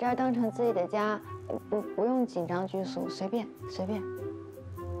就把这儿当成自己的家，不用紧张拘束，随便随便。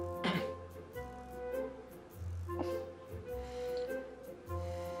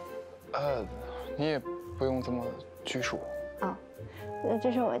你也不用这么拘束。哦，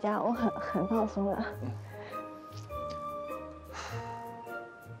这是我家，我很放松的。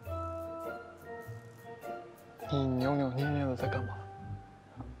你扭扭捏捏的在干嘛？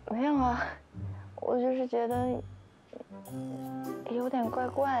没有啊，我就是觉得有点怪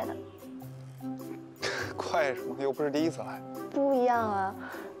怪的。怪什么？又不是第一次来。不一样啊，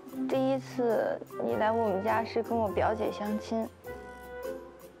第一次你来我们家是跟我表姐相亲，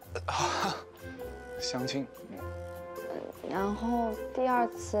相亲。然后第2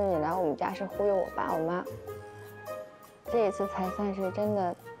次你来我们家是忽悠我爸我妈，这一次才算是真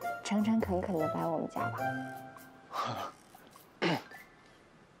的诚诚恳恳的来我们家吧。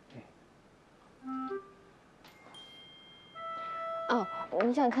哦，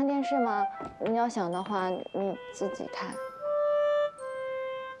你想看电视吗？你要想的话，你自己看。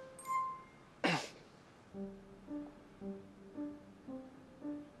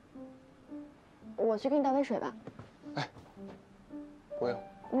我去给你倒杯水吧。不用。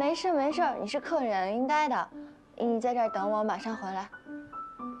没事没事，你是客人，应该的。你在这儿等我，马上回来。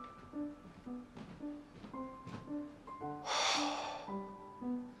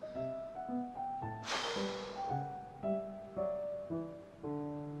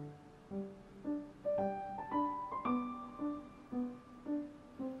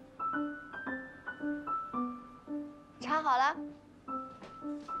茶好了，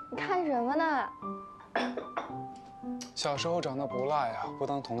你看什么呢？小时候长得不赖呀，不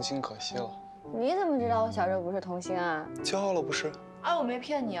当童星可惜了。你怎么知道我小时候不是童星啊？骄傲了不是？哎，我没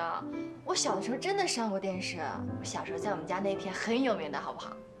骗你啊，我小的时候真的上过电视。我小时候在我们家那片很有名的，好不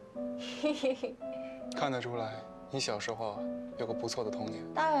好？嘿嘿嘿。看得出来，你小时候有个不错的童年。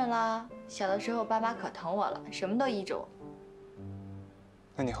当然啦，小的时候爸妈可疼我了，什么都依着我。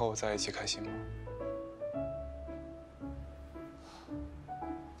那你和我在一起开心吗？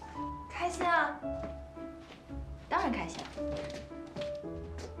开心啊，当然开心。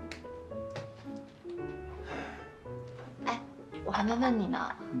哎，我还没问你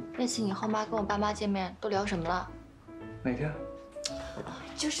呢，那次你后妈跟我爸妈见面都聊什么了？哪天？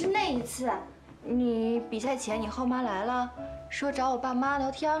就是那一次，你比赛前你后妈来了，说找我爸妈聊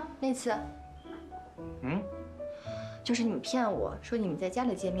天那次。就是你们骗我说你们在家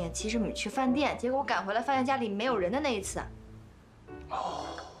里见面，其实你们去饭店，结果我赶回来发现家里没有人的那一次。哦，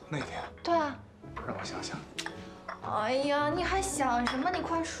那天。对啊。让我想想。哎呀，你还想什么？你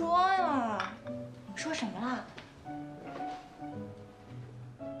快说呀！你说什么啦？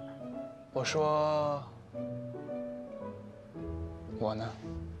我说，我呢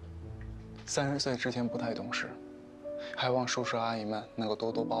，30岁之前不太懂事，还望叔叔阿姨们能够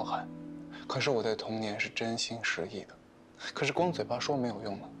多多包涵。可是我对童年是真心实意的，可是光嘴巴说没有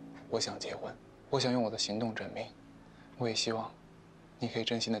用了。我想结婚，我想用我的行动证明。我也希望你可以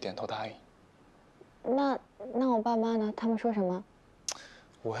真心的点头答应。那我爸妈呢？他们说什么？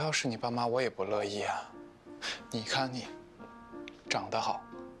我要是你爸妈，我也不乐意啊。你看你，长得好，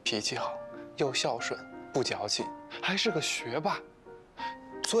脾气好，又孝顺，不矫情，还是个学霸。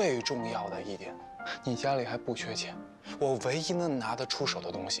最重要的一点，你家里还不缺钱，我唯一能拿得出手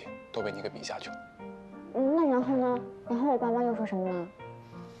的东西都被你给比下去了。那然后呢？然后我爸妈又说什么呢？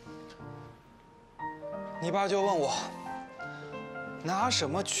你爸就问我，拿什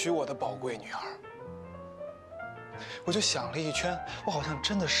么娶我的宝贵女儿？我就想了一圈，我好像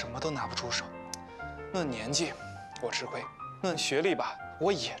真的什么都拿不出手。论年纪，我吃亏；论学历吧，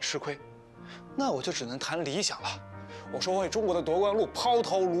我也吃亏。那我就只能谈理想了。我说为中国的夺冠路抛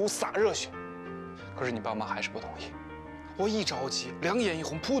头颅洒热血，可是你爸妈还是不同意。我一着急，两眼一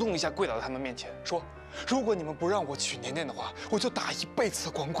红，扑通一下跪倒在他们面前，说：“如果你们不让我娶年年的话，我就打一辈子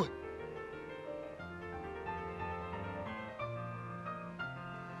的光棍。”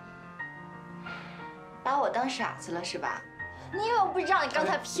把我当傻子了是吧？你以为我不知道你刚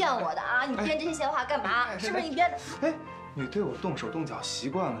才骗我的啊？你编这些闲话干嘛？是不是你编的？哎，你对我动手动脚习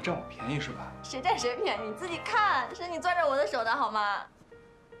惯了，占我便宜是吧？谁占谁便宜？你自己看，是你攥着我的手的好吗？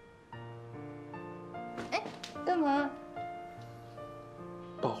哎，干嘛？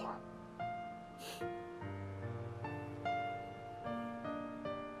抱会儿。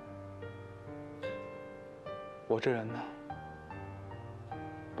我这人呢，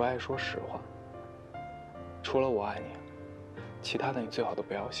不爱说实话。除了我爱你，其他的你最好都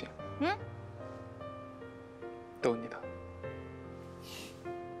不要信。都你的。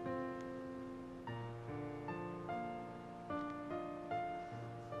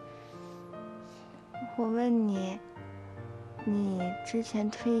我问你，你之前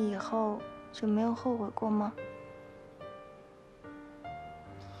退役以后就没有后悔过吗？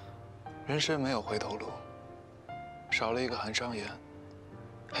人生没有回头路，少了一个韩商言，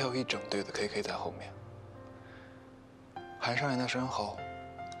还有一整队的 KK 在后面。韩商言的身后，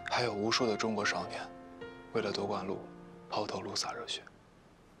还有无数的中国少年，为了夺冠路，抛头颅洒热血。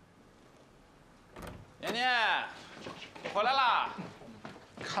年年，回来啦！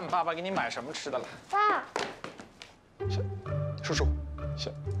看爸爸给你买什么吃的了。爸，叔叔，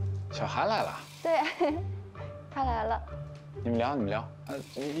小韩来了。对，他来了。你们聊，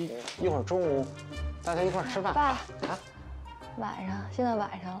一会儿中午大家一块儿吃饭。爸，晚上，现在晚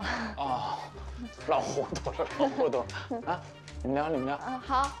上了。哦，老糊涂了，老糊涂了啊！你们聊，你们聊。嗯，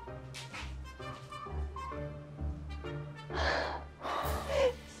好。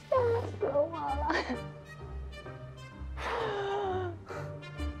吓死我了！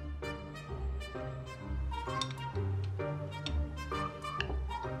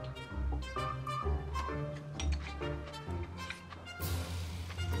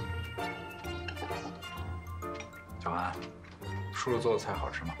小安，叔叔做的菜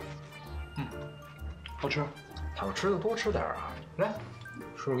好吃吗？嗯，好吃。好吃的多吃点啊！来，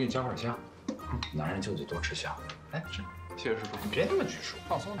叔叔给你加块虾。男人就得多吃虾。来，吃。谢谢叔叔。你别那么拘束，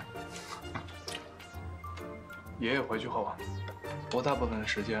放松点。爷爷回去后啊，我大部分的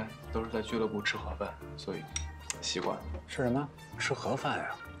时间都是在俱乐部吃盒饭，所以习惯了。吃什么？吃盒饭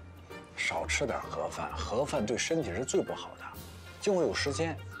呀？少吃点盒饭，盒饭对身体是最不好的。今后有时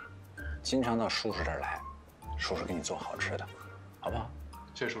间，经常到叔叔这儿来，叔叔给你做好吃的，好不好？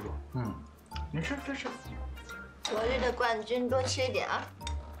谢谢叔叔。嗯，你吃。昨日的冠军多吃一点啊。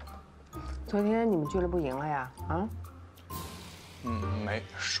昨天你们俱乐部赢了呀？啊？没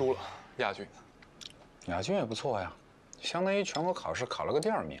输了，亚军。亚军也不错呀，相当于全国考试考了个第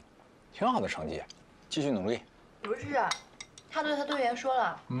2名，挺好的成绩，继续努力。不是啊，他对他队员说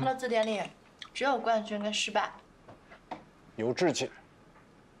了，他的字典里只有冠军跟失败。有志气。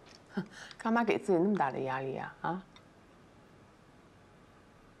哼，干嘛给自己那么大的压力呀？啊？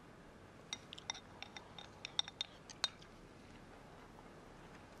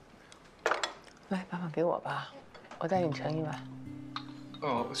来，把饭给我吧，我带你盛一碗。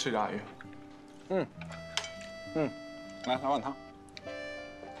哦，谢谢阿姨。来碗汤。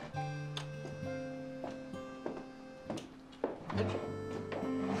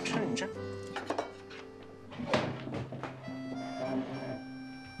你吃。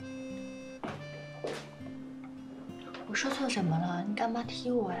我说错什么了？你干嘛踢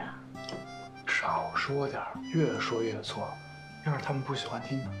我呀？少说点，越说越错。要是他们不喜欢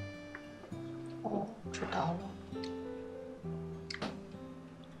听呢？哦，知道了。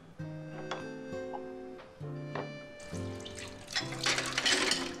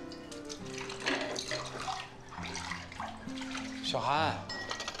小韩，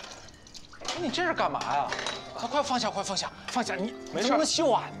你这是干嘛呀？快放下，快放下，放下！你没事，怎么能洗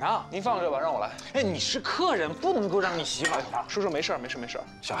碗呢？您放着吧，让我来。哎，你是客人，不能够让你洗碗的。叔叔，没事。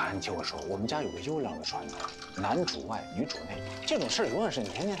小韩，你听我说，我们家有个优良的传统，男主外女主内，这种事儿永远是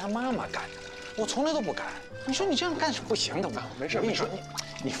年年他妈妈干的，我从来都不干。你说你这样干是不行的嘛？没事。我跟你说，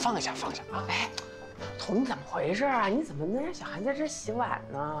你放下啊！哎。彤，你怎么回事啊？你怎么能让小韩在这洗碗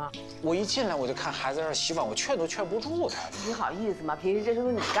呢？我一进来我就看孩子在这洗碗，我劝都劝不住他。你好意思吗？平时这都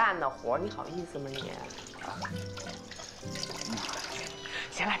是你干的活，你好意思吗你？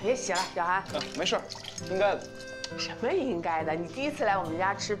行了，别洗了，小韩。没事，应该的。什么应该的？你第一次来我们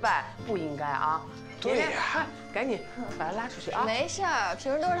家吃饭，不应该啊。对呀，赶紧把他拉出去啊！没事儿，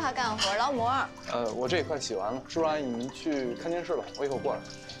平时都是他干活，劳模。我这一块洗完了，叔叔阿姨你们去看电视吧，我一会儿过来。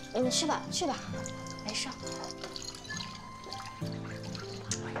你去吧，没事。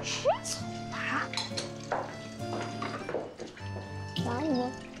走吧。哪里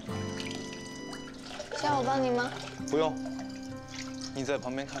呢？需要我帮你吗？不用，你在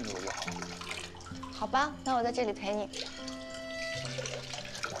旁边看着我就好。好吧，那我在这里陪你。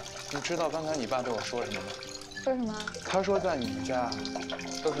你知道刚才你爸对我说什么吗？说什么？他说在你们家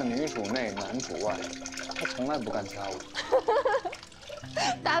都是女主内男主外，他从来不干家务。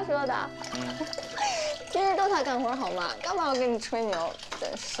他说的。平时都他干活好吗？干嘛要跟你吹牛？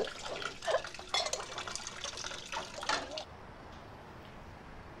真是。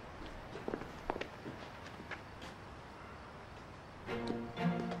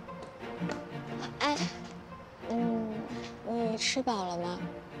哎，你吃饱了吗？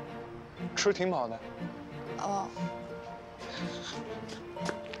吃挺饱的。哦。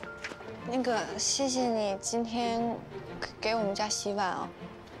那个，谢谢你今天给我们家洗碗啊。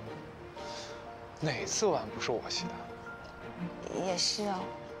哪次碗不是我洗的？也是哦。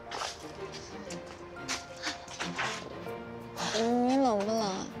你冷不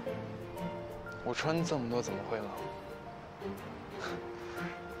冷？我穿这么多怎么会冷？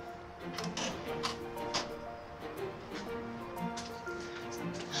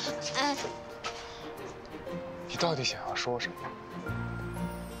哎，你到底想要说什么？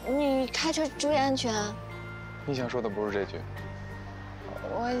你开车注意安全。你想说的不是这句。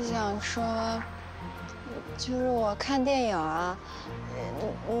我想说，就是我看电影啊，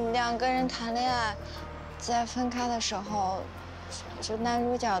两个人谈恋爱，在分开的时候，就男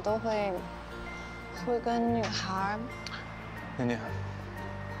主角都会跟女孩。念念，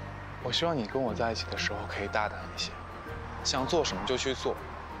我希望你跟我在一起的时候可以大胆一些，想做什么就去做，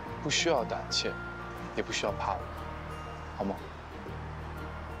不需要胆怯，也不需要怕我，好吗？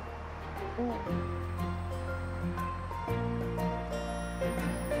嗯。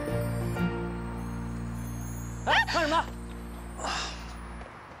哎，干什么？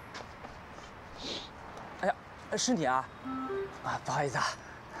哎呀，是你啊！啊，不好意思啊。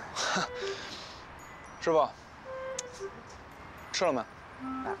师傅，吃了没？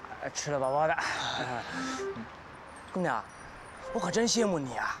吃了饱饱的。姑娘，我可真羡慕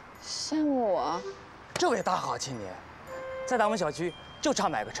你啊！羡慕我？这位大好青年，在咱们小区就差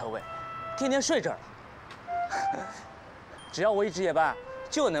买个车位，天天睡这儿了。只要我一值夜班，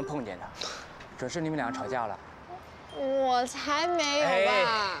就能碰见他。准是你们俩吵架了。我才没有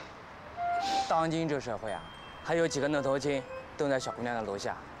吧！当今这社会啊，还有几个愣头青蹲在小姑娘的楼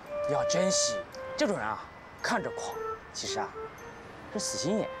下，要珍惜。这种人啊，看着狂，其实啊，是死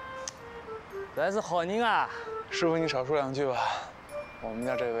心眼。来自好人啊！师傅，你少说2句吧。我们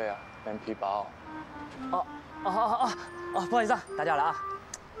家这位啊，脸皮薄。哦，不好意思啊，打搅了啊。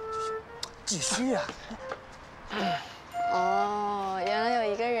继续啊。哦，原来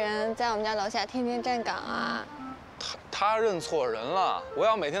有一个人在我们家楼下天天站岗啊。他认错人了。我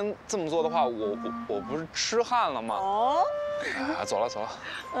要每天这么做的话，我不是痴汉了吗？哦。哎，走了。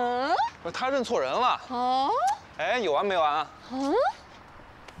嗯。他认错人了。哦。哎，有完没完啊？嗯。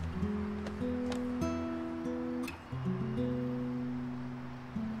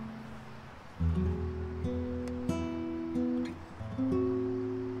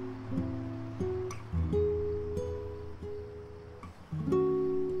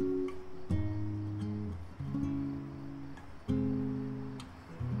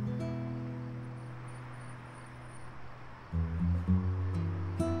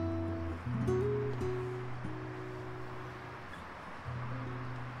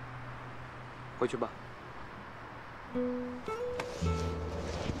回去吧。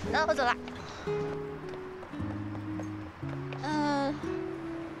那我走了。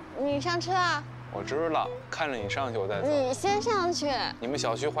你上车啊？我知道，看着你上去我再走。你先上去。你们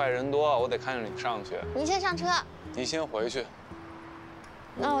小区坏人多，我得看着你上去。你先上车。你先回去。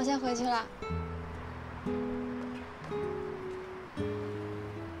那我先回去了。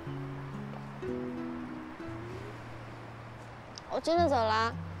我真的走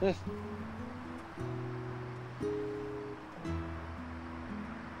了。嗯。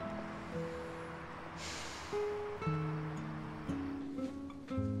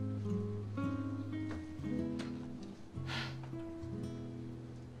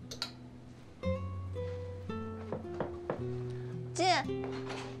进。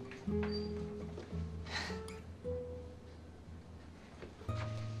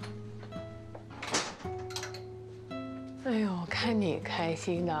哎呦，看你开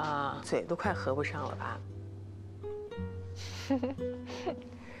心的啊，嘴都快合不上了吧？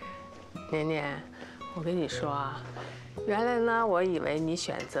年年，我跟你说啊，原来呢，我以为你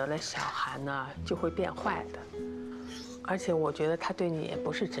选择了小韩呢就会变坏的，而且我觉得他对你也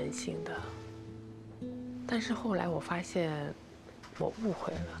不是真心的。但是后来我发现，我误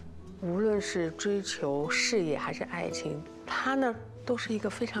会了。无论是追求事业还是爱情，他呢都是一个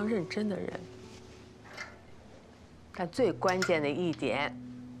非常认真的人。但最关键的一点，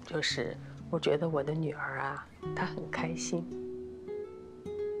就是我觉得我的女儿啊，她很开心。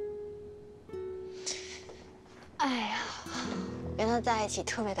哎呀，跟他在一起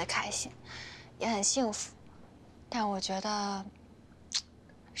特别的开心，也很幸福。但我觉得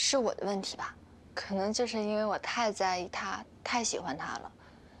是我的问题吧，可能就是因为我太在意他，太喜欢他了，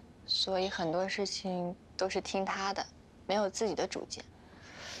所以很多事情都是听他的，没有自己的主见。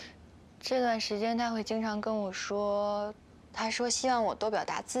这段时间他会经常跟我说，他说希望我多表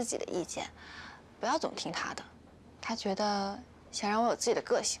达自己的意见，不要总听他的。他觉得想让我有自己的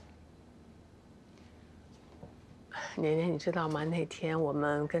个性。年年，你知道吗？那天我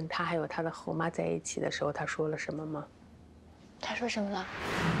们跟他还有他的后妈在一起的时候，他说了什么吗？他说什么了？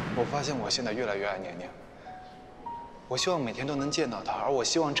我发现我现在越来越爱年年，我希望每天都能见到他，而我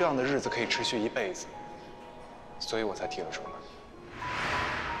希望这样的日子可以持续一辈子，所以我才提了出来。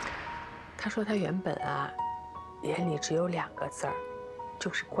他说他原本啊，眼里只有2个字儿，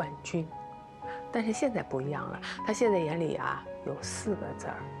就是冠军。但是现在不一样了，他现在眼里啊有4个字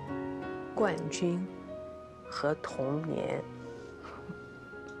儿，冠军和童年。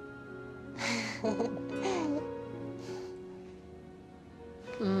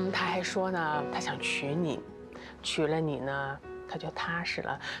他还说呢，他想娶你，娶了你呢，他就踏实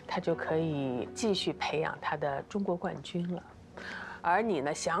了，他就可以继续培养他的中国冠军了。而你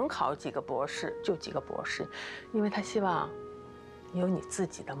呢，想考几个博士就几个博士，因为他希望你有你自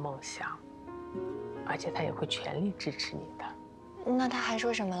己的梦想。而且他也会全力支持你的。那他还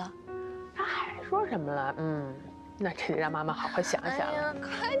说什么了？他还说什么了？那这得让妈妈好好想想了。哎呀，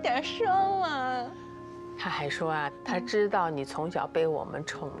快点说嘛！他还说啊，他知道你从小被我们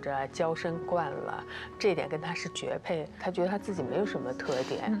宠着，娇生惯了，这点跟他是绝配。他觉得他自己没有什么特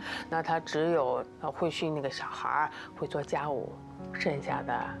点，那他只有会训那个小孩，会做家务，剩下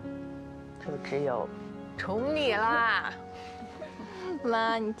的就只有宠你啦。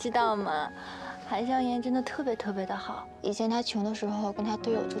妈，你知道吗？韩少言真的特别的好。以前他穷的时候，跟他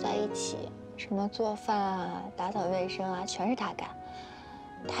队友住在一起，什么做饭啊、打扫卫生啊，全是他干，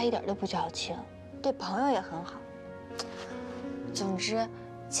他一点都不矫情。对朋友也很好。总之，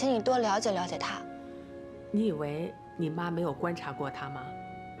请你多了解了解他。你以为你妈没有观察过他吗？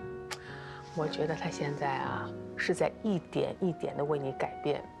我觉得他现在啊，是在一点一点的为你改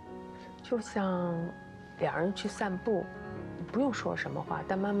变，就像两人去散步，不用说什么话，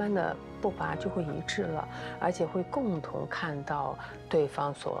但慢慢的步伐就会一致了，而且会共同看到对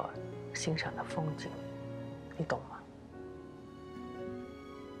方所欣赏的风景，你懂吗？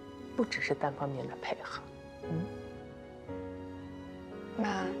不只是单方面的配合。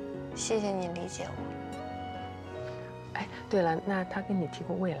妈，谢谢你理解我。哎，对了，那他跟你提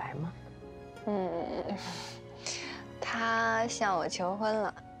过未来吗？他向我求婚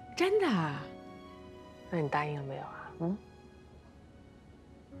了。真的？那你答应了没有啊？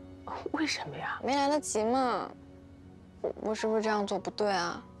为什么呀？没来得及嘛。我是不是这样做不对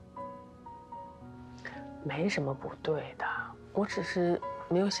啊？没什么不对的，我只是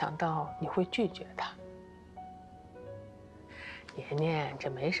没有想到你会拒绝他。年年，这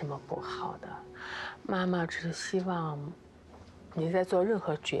没什么不好的，妈妈只是希望你在做任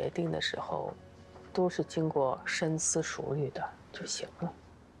何决定的时候，都是经过深思熟虑的就行了。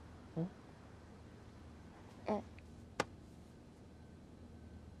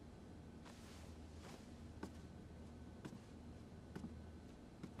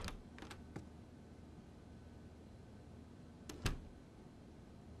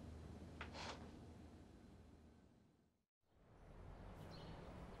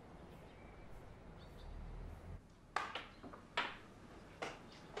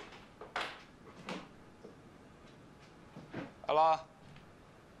来啦！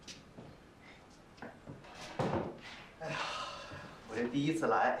哎呀，我这第一次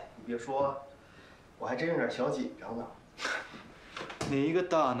来，你别说，我还真有点小紧张呢。你一个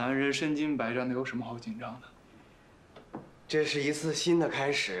大男人，身经百战的，有什么好紧张的？这是一次新的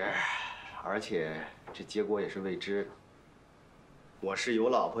开始，而且这结果也是未知的。我是有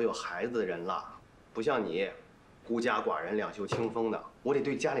老婆有孩子的人了，不像你，孤家寡人两袖清风的，我得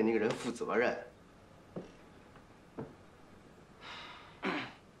对家里那个人负责任。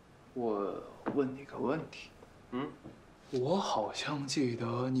我问你个问题，我好像记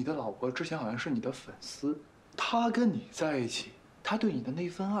得你的老婆之前好像是你的粉丝，她跟你在一起，她对你的那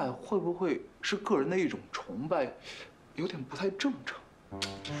份爱会不会是个人的一种崇拜，有点不太正常？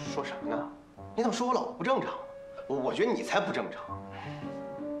说什么呢？你怎么说我老婆不正常？我觉得你才不正常。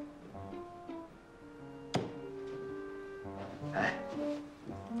哎，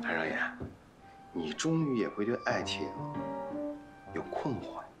韩少言，你终于也会对爱情有困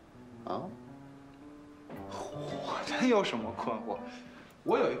惑啊？我这有什么困惑？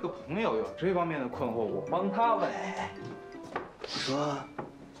我有一个朋友有这方面的困惑，我帮他问。我说，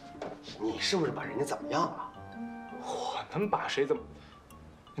你是不是把人家怎么样了？我能把谁怎么？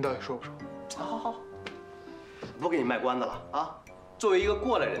你到底说不说？好，不给你卖关子了啊！作为一个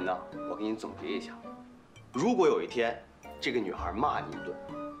过来人呢，我给你总结一下：如果有一天这个女孩骂你一顿，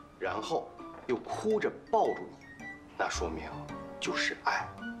然后又哭着抱住你，那说明就是爱，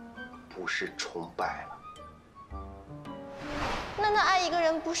不是崇拜了。那爱一个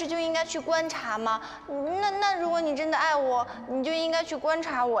人不是就应该去观察吗？那如果你真的爱我，你就应该去观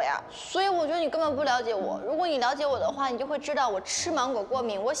察我呀。所以我觉得你根本不了解我。如果你了解我的话，你就会知道我吃芒果过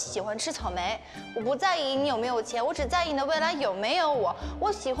敏，我喜欢吃草莓。我不在意你有没有钱，我只在意你的未来有没有我。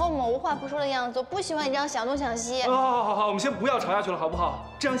我喜欢我们无话不说的样子，我不喜欢你这样想东想西。好，我们先不要吵下去了，好不好？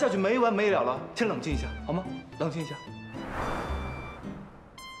这样下去没完没了了。先冷静一下，好吗？冷静一下。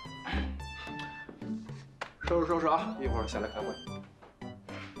收拾啊！一会儿下来开会。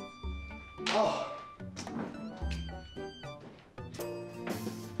哦。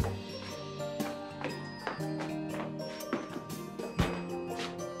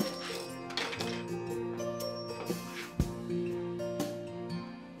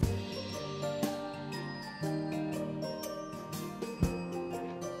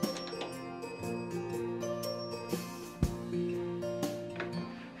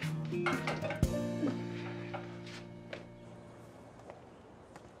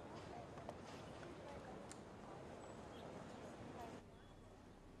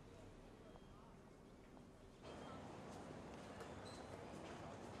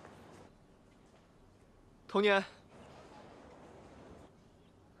童年。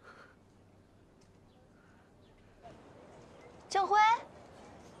郑辉，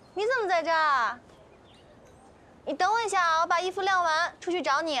你怎么在这儿？你等我一下啊，我把衣服晾完，出去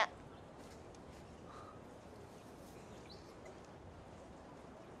找你。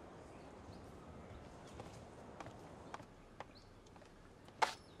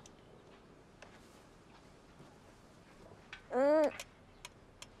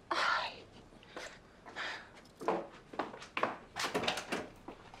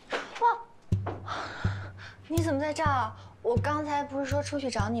你怎么在这儿？我刚才不是说出去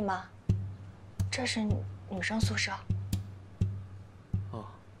找你吗？这是女生宿舍。哦，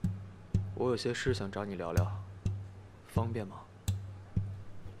我有些事想找你聊聊，方便吗？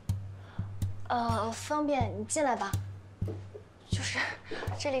方便，你进来吧。就是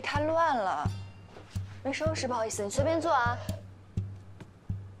这里太乱了，没收拾，不好意思，你随便坐啊。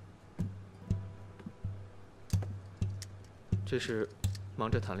这是忙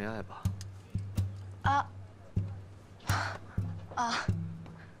着谈恋爱吧？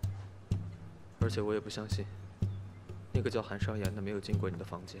而且我也不相信，那个叫韩商言的没有进过你的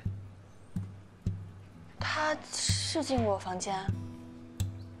房间。他是进过我房间。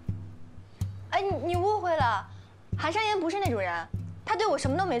哎，你误会了，韩商言不是那种人，他对我什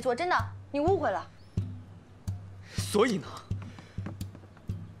么都没做，真的，你误会了。所以呢？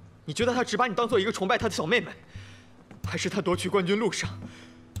你觉得他只把你当做一个崇拜他的小妹妹，还是他夺取冠军路上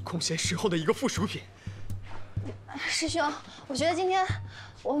空闲时候的一个附属品？师兄，我觉得今天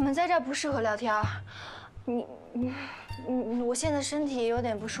我们在这儿不适合聊天。我现在身体有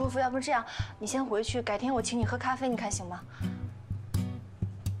点不舒服，要不这样，你先回去，改天我请你喝咖啡，你看行吗？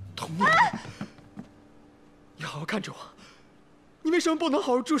童年，你好好看着我，你为什么不能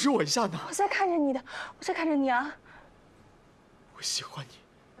好好注视我一下呢？我在看着你的，我在看着你啊。我喜欢你，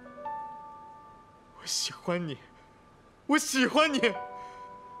我喜欢你，我喜欢你，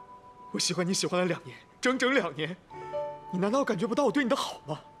我喜欢你喜欢了2年，整整2年，你难道感觉不到我对你的好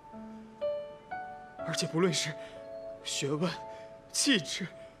吗？而且不论是学问、气质、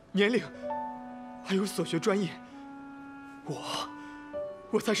年龄，还有所学专业，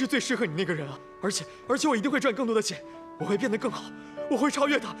我才是最适合你那个人啊！而且我一定会赚更多的钱，我会变得更好，我会超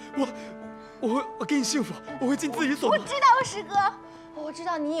越他，我给你幸福，我会尽自己所能。我知道，师哥，我知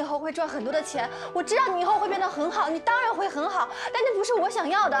道你以后会赚很多的钱，我知道你以后会变得很好，你当然会很好，但那不是我想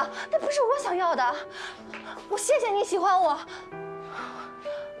要的，那不是我想要的。我谢谢你喜欢我，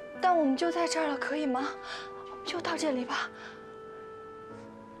但我们就在这儿了，可以吗？我们就到这里吧。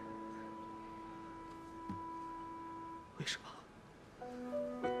为什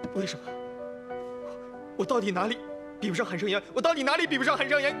么？为什么？我到底哪里比不上韩商言？我到底哪里比不上韩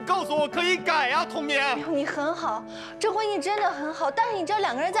商言？你告诉我，我可以改啊，童年。没有，你很好，郑辉，你真的很好。但是你知道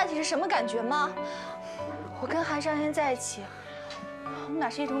2个人在一起是什么感觉吗？我跟韩商言在一起，我们俩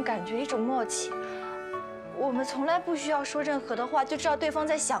是一种感觉，一种默契。我们从来不需要说任何的话，就知道对方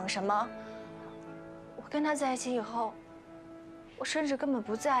在想什么。我跟他在一起以后，我甚至根本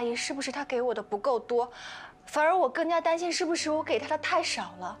不在意是不是他给我的不够多，反而我更加担心是不是我给他的太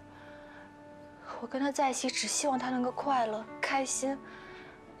少了。我跟他在一起，只希望他能够快乐、开心。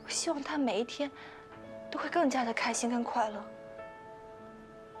我希望他每一天都会更加的开心跟快乐。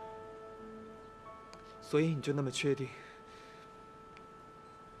所以你就那么确定？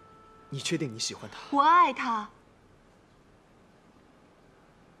你确定你喜欢他？我爱他，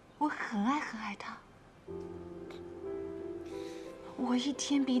我很爱很爱他，我一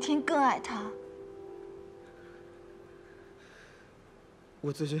天比一天更爱他。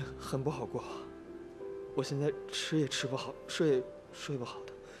我最近很不好过，我现在吃也吃不好，睡也睡不好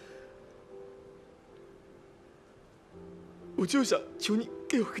的。我就想求你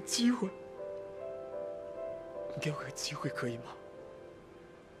给我个机会，你给我个机会可以吗？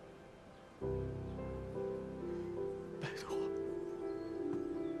拜托。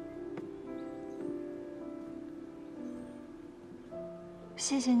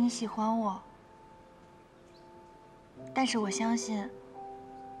谢谢你喜欢我，但是我相信，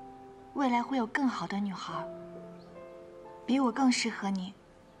未来会有更好的女孩，比我更适合你，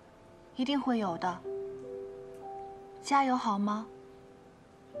一定会有的。加油好吗？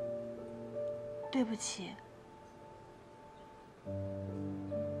对不起。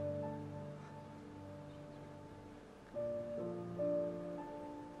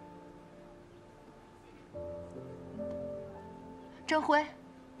郑辉，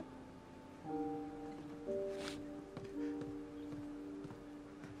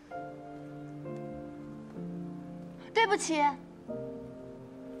对不起。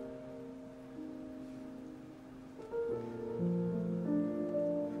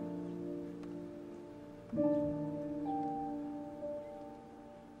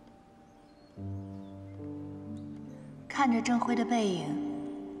看着郑辉的背影，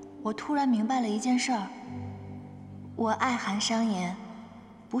我突然明白了一件事儿：我爱韩商言，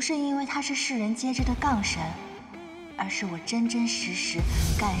不是因为他是世人皆知的杠神，而是我真真实实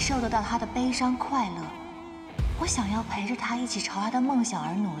感受得到他的悲伤快乐。我想要陪着他一起朝他的梦想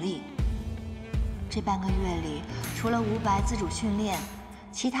而努力。这半个月里，除了伍佰自主训练，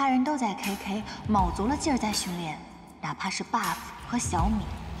其他人都在 KK 卯足了劲儿在训练，哪怕是 Buff 和小米，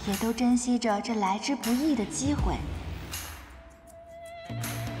也都珍惜着这来之不易的机会。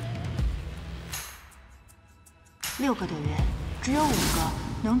6个队员，只有5个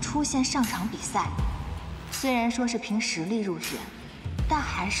能出现上场比赛。虽然说是凭实力入选，但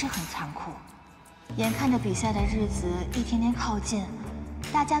还是很残酷。眼看着比赛的日子一天天靠近，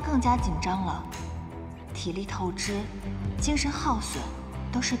大家更加紧张了，体力透支、精神耗损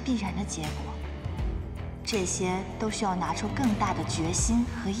都是必然的结果。这些都需要拿出更大的决心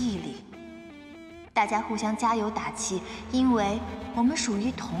和毅力。大家互相加油打气，因为我们属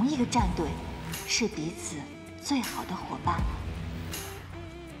于同一个战队，是彼此最好的伙伴。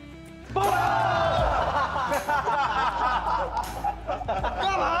干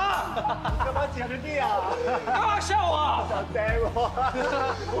嘛？干嘛捡着地啊？干嘛笑我？小呆我。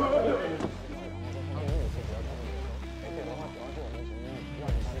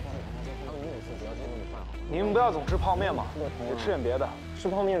你们不要总吃泡面嘛，也吃点别的。吃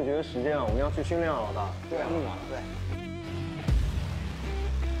泡面节约时间啊，我们要去训练啊，老大。对啊，对。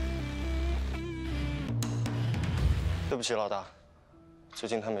对不起，老大，最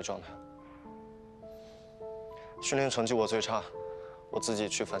近太没状态。训练成绩我最差，我自己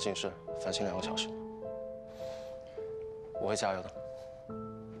去反省室反省2个小时。我会加油的。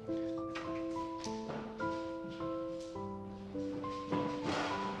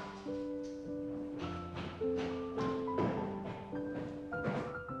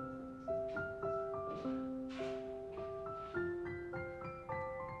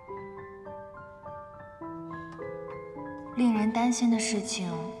令人担心的事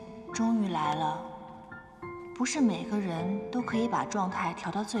情终于来了。不是每个人都可以把状态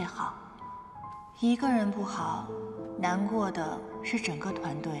调到最好，一个人不好，难过的是整个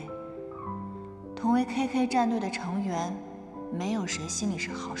团队。同为 KK 战队的成员，没有谁心里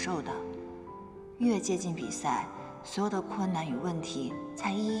是好受的。越接近比赛，所有的困难与问题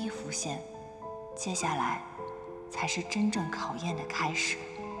才一一浮现，接下来才是真正考验的开始。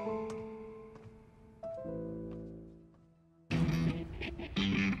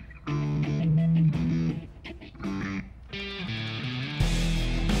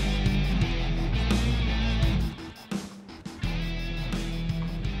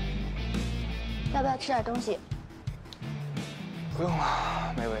要不要吃点东西？不用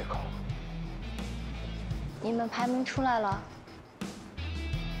了，没胃口。你们排名出来了，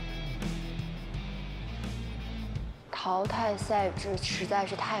淘汰赛制实在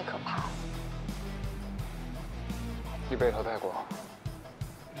是太可怕了。你被淘汰过？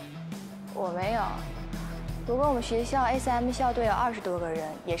我没有，不过我们学校 ACM 校队有20多个人，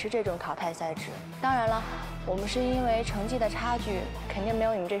也是这种淘汰赛制。当然了，我们是因为成绩的差距，肯定没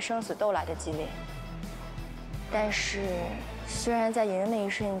有你们这生死斗来的激烈。但是，虽然在赢的那一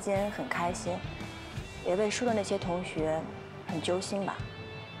瞬间很开心，也为输的那些同学很揪心吧。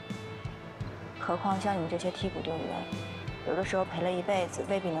何况像你们这些替补队员，有的时候陪了一辈子，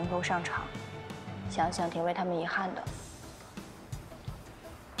未必能够上场，想想挺为他们遗憾的。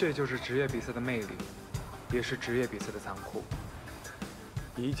这就是职业比赛的魅力，也是职业比赛的残酷。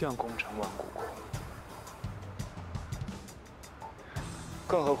一将功成万骨枯。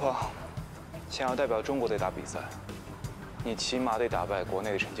更何况，想要代表中国队打比赛，你起码得打败国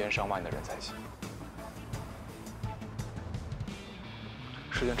内成千上万的人才行。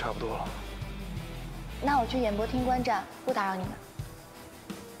时间差不多了，那我去演播厅观战，不打扰你们。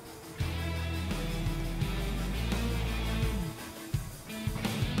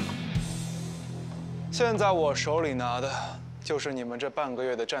现在我手里拿的就是你们这半个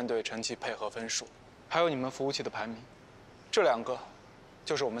月的战队成绩配合分数，还有你们服务器的排名，这2个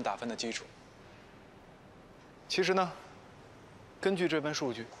就是我们打分的基础。其实呢，根据这份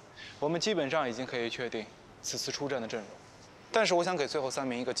数据，我们基本上已经可以确定此次出战的阵容。但是我想给最后3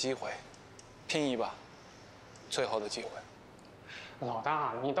名一个机会，拼一把最后的机会。老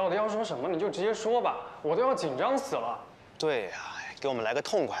大，你到底要说什么？你就直接说吧，我都要紧张死了。对呀，给我们来个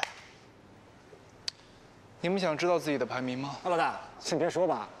痛快。你们想知道自己的排名吗？老大，先别说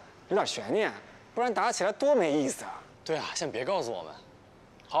吧，有点悬念，不然打起来多没意思啊。对啊，先别告诉我们。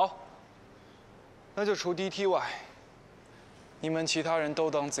好，那就除 DT 外，你们其他人都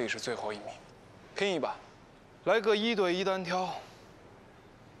当自己是最后1名，拼一把，来个1对1单挑，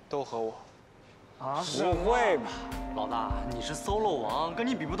都和我。啊？不会吧？老大，你是 solo 王，跟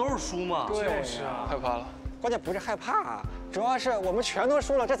你比不都是输吗？就是啊，害怕了。关键不是害怕，主要是我们全都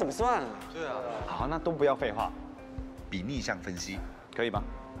输了，这怎么算啊？对啊。好，那都不要废话，比逆向分析，可以吧？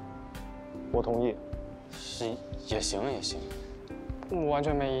我同意。也行也行，我完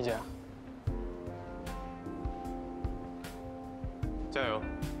全没意见。加油！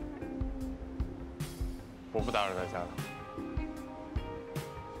我不打扰大家了。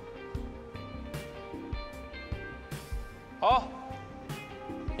好，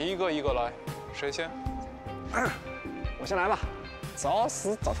一个一个来，谁先？我先来吧，早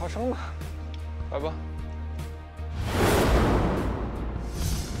死早超生嘛。来吧。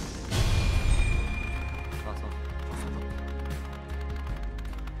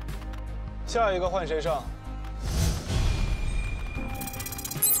下一个换谁上？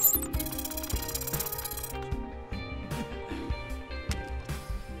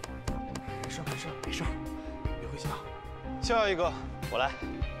没事，别回家。下一个，我来。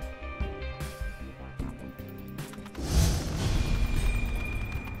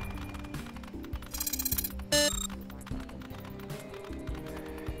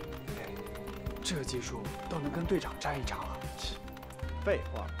这技术都能跟队长战一场了。废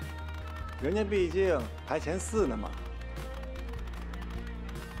话，人家毕竟排前4呢嘛。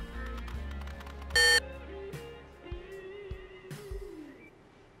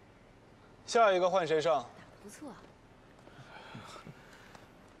下一个换谁上？不错。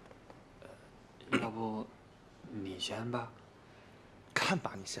要不你先吧？看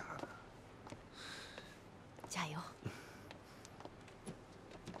把你吓的！加油！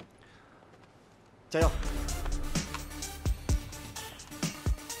加油！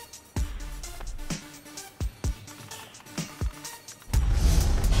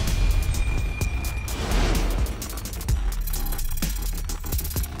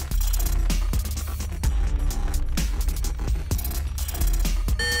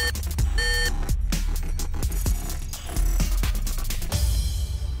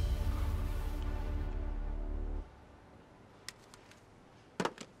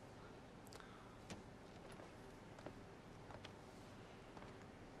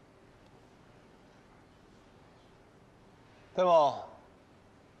对吗？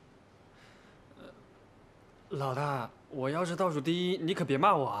老大，我要是倒数第一，你可别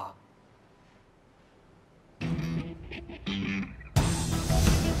骂我啊！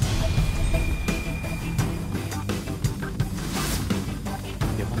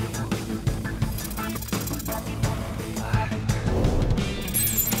别碰！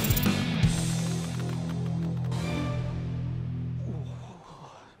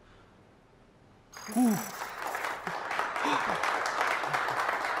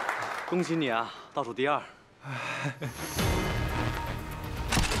恭喜你啊，倒数第2。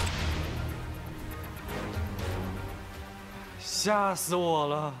吓死我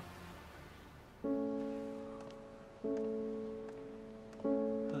了！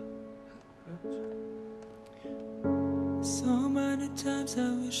 So many times I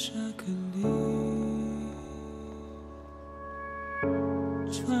wish I could leave,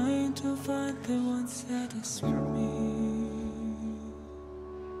 trying to find the one that is me.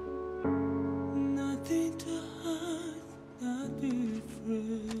 Nothing to hide, not be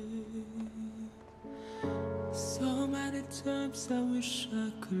afraid. So many times I wish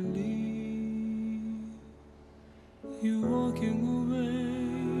I could leave, you walking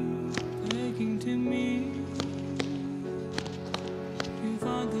away, begging to me. You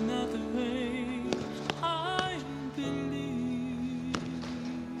found another way, I believe.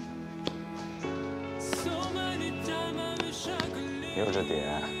 So many times I wish I could leave. 没有这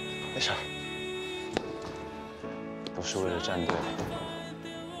点，没事，都是为了战队。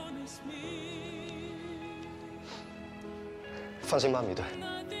放心吧，米队。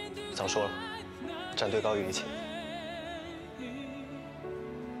早说了，战队高于一切。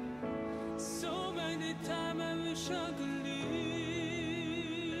 So many times I wish I could leave.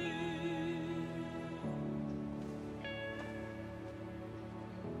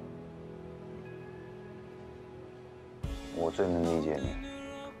 我最能理解你。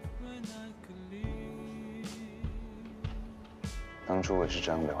当初我是这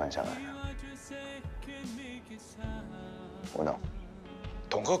样被换下来的，我懂。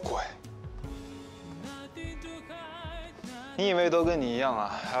懂个鬼！你以为都跟你一样啊？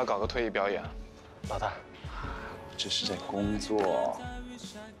还要搞个退役表演？老大，我这是在工作。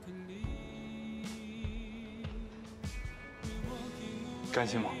甘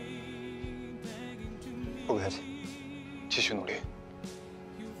心吗？不客气，继续努力。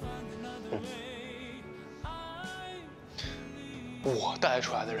我带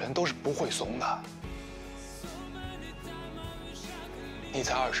出来的人都是不会怂的。你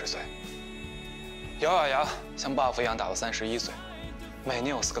才20岁，咬咬牙像 buff 一样打到31岁，每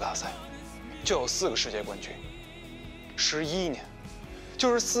年有4个大赛，就有4个世界冠军，11年，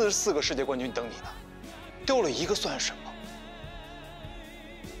就是44个世界冠军等你呢，丢了1个算什么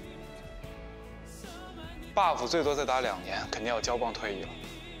？buff 最多再打2年，肯定要交棒退役了。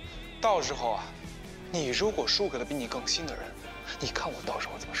到时候啊，你如果输给了比你更新的人，你看我到时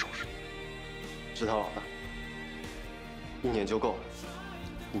候怎么收拾？知道老大，1年就够了。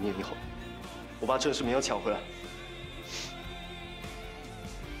1年以后，我把正式名额抢回来。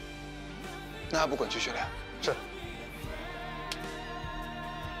那还不滚去训练？是。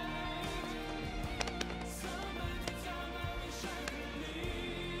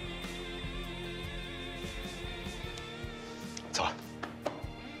走了。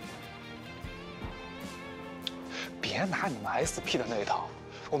别拿你们 SP 的那一套，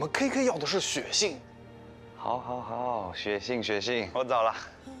我们 KK 要的是血性。好，好，好，血性，血性，我走了。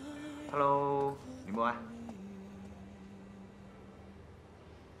Hello， 林博安。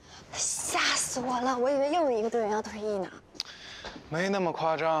吓死我了！我以为又有一个队员要退役呢。没那么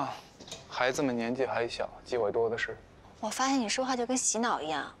夸张，孩子们年纪还小，机会多的是。我发现你说话就跟洗脑一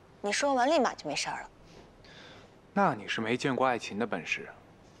样，你说完立马就没事了。那你是没见过爱情的本事。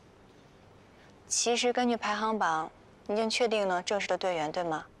其实根据排行榜，你已经确定了正式的队员，对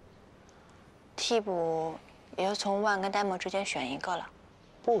吗？替补也就从万跟 demo 之间选一个了。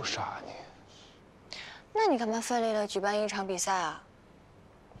不傻你。那你干嘛费力了举办1场比赛啊？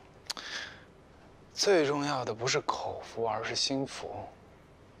最重要的不是口服，而是心服。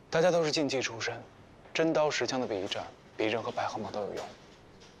大家都是竞技出身，真刀实枪的比一战，比任何排行榜都有用。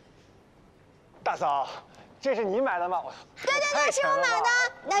大嫂，这是你买的吗？对，是我买的。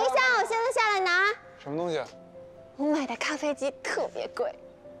等一下，我现在下来拿。什么东西？我买的咖啡机特别贵。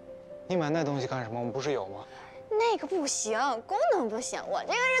你买那东西干什么？我们不是有吗？那个不行，功能不行，我这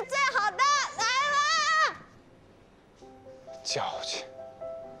个是最好的。来吧。矫情。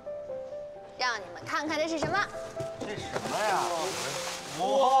让你们看看这是什么？这什么呀？哇！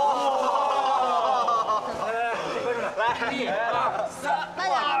来，1、2、3，慢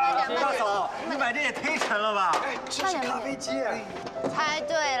点。大嫂，你买这也忒沉了吧？哎，这是咖啡机。猜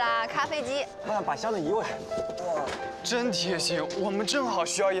对了，咖啡机。把箱子移过去。哇，真贴心，我们正好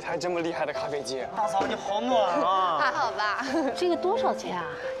需要一台这么厉害的咖啡机。大嫂，你好暖啊！还好吧？这个多少钱啊？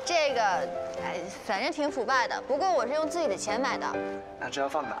这个，反正挺腐败的。不过我是用自己的钱买的。那这要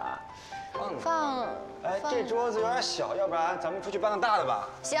放哪？放。哎，这桌子有点小，要不然咱们出去办个大的吧？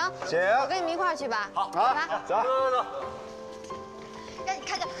行，行，我跟你们一块儿去吧。好，吧，走。让你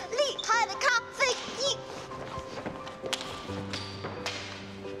看看厉害的咖啡机。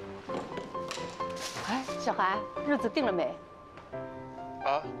哎，小韩，日子定了没？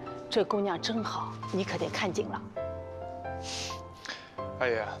啊？这姑娘真好，你可得看紧了。阿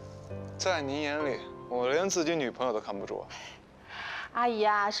姨，在您眼里，我连自己女朋友都看不住。阿姨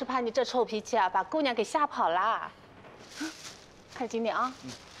啊，是怕你这臭脾气啊，把姑娘给吓跑了。看紧点啊。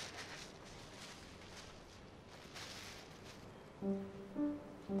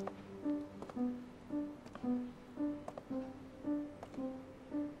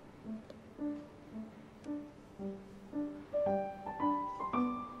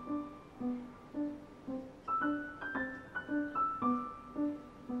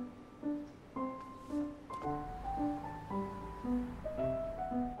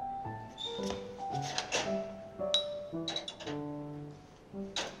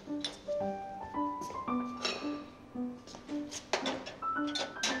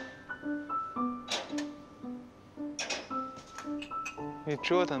你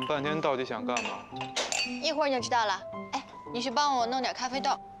折腾半天到底想干嘛？一会儿你就知道了。哎，你去帮我弄点咖啡豆。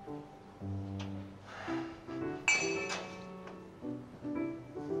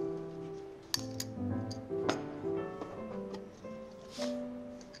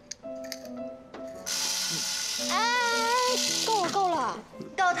哎，够了，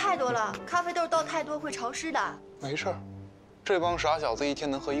倒太多了，咖啡豆倒太多会潮湿的。没事儿，这帮傻小子一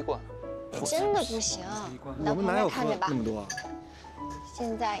天能喝1罐。真的不行，我们哪有喝那么多？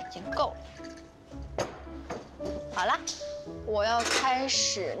现在已经够了。好了，我要开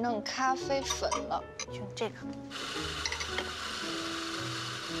始弄咖啡粉了，用这个。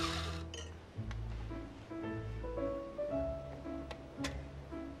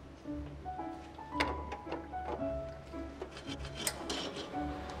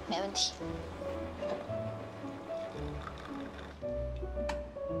没问题。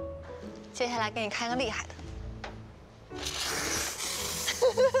接下来给你看个厉害的。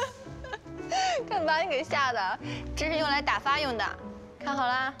看把你给吓的，这是用来打发用的，看好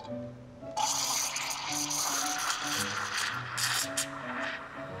啦。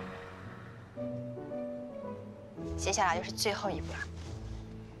接下来就是最后一步了。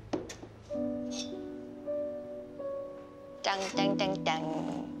当当当当，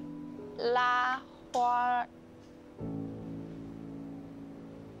拉花。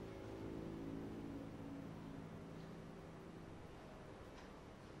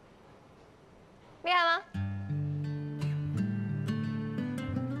厉害吗？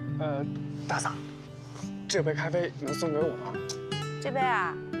大嫂，这杯咖啡能送给我吗？这杯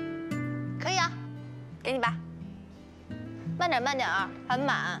啊，可以啊，给你吧。慢点，慢点啊，很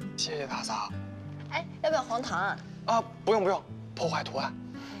满。谢谢大嫂。哎，要不要黄糖啊？啊，不用不用，破坏图案。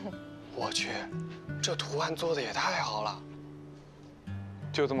我去，这图案做的也太好了。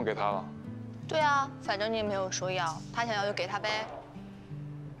就这么给他了？对啊，反正你也没有说要，他想要就给他呗。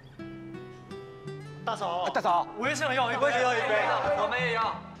大嫂，大嫂，我也想要一杯，我也要一杯，我们也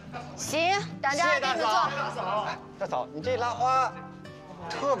要。行，大家跟着做。大嫂，大嫂，你这拉花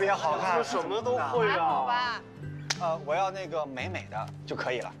特别好看，我什么都会还好吧？我要那个美美的就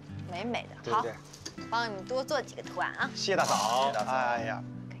可以了。美美的，好，帮你们多做几个图案啊。谢谢大嫂。哎呀，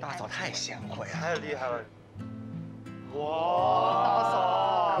大嫂太贤惠了，太厉害了。哇，大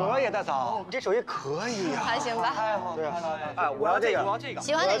嫂，可以，大嫂，你这手艺可以啊，还行吧？太好看了。哎，我要这个，我要这个。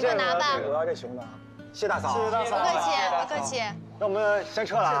喜欢哪个就拿吧。我要这熊的。谢谢大嫂，谢谢大嫂，不客气，不客气。那我们先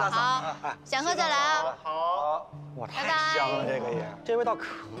撤了啊。好，哎，想喝再来啊。好。哇，太香了，这个也，这味道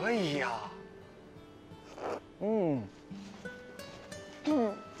可以呀。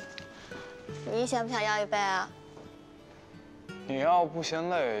你想不想要一杯啊？你要不嫌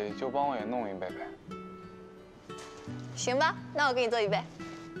累，就帮我也弄一杯呗。行吧，那我给你做一杯。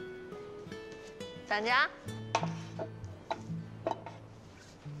等着啊。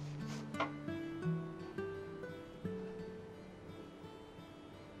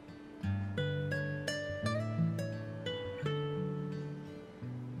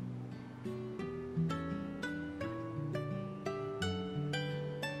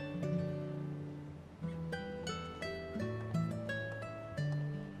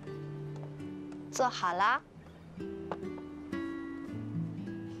做好啦。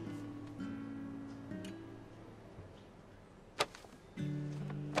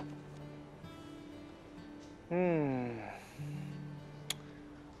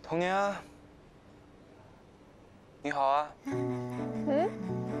童年啊，你好啊。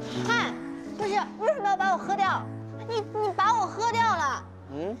嗨，不是，为什么要把我喝掉？你把我喝掉了。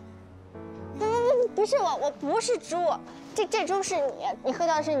不是我不是猪，这猪是你，你喝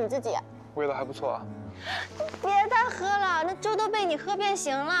掉的是你自己。味道还不错啊。别再喝了，那粥都被你喝变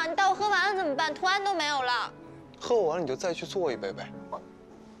形了。你待会喝完了怎么办？图案都没有了。喝完了你就再去做一杯呗。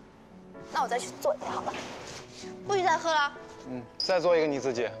那我再去做一杯好了，不许再喝了。再做一个你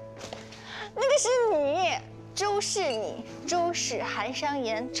自己。那个是你，粥是你，粥是含商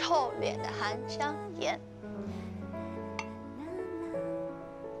言，臭脸的含商言。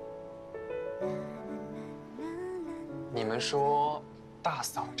你们说，大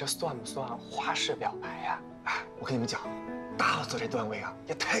嫂这算不算花式表白呀？哎，我跟你们讲，大嫂这段位啊，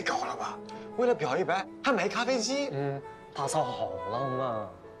也太高了吧！为了表一白，还买咖啡机。大嫂好浪漫。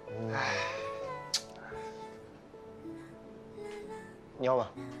哎，你要吗？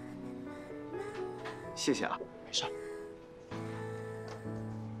谢谢啊，没事。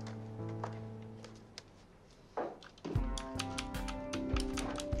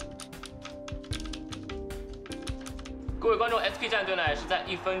各位观众 ，SP 战队呢是在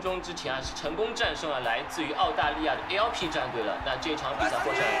1分钟之前是成功战胜了来自于澳大利亚的 ALP 战队了。那这场比赛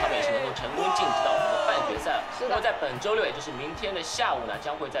获胜，他们也是能够成功晋级到我们的半决赛了。那么在本周6，也就是明天的下午呢，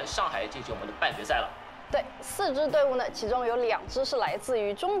将会在上海进行我们的半决赛了。对，4支队伍呢，其中有2支是来自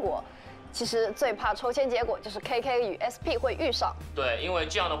于中国。其实最怕抽签结果就是 KK 与 SP 会遇上。对，因为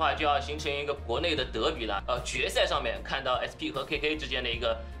这样的话就要形成一个国内的德比了。决赛上面看到 SP 和 KK 之间的一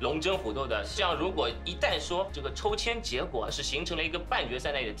个龙争虎斗的，这样如果一旦说这个抽签结果是形成了一个半决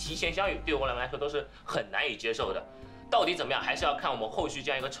赛内的提前相遇，对我们来说都是很难以接受的。到底怎么样，还是要看我们后续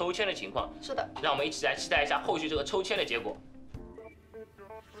这样一个抽签的情况。是的，让我们一起来期待一下后续这个抽签的结果。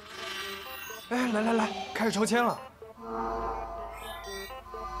哎，来，开始抽签了。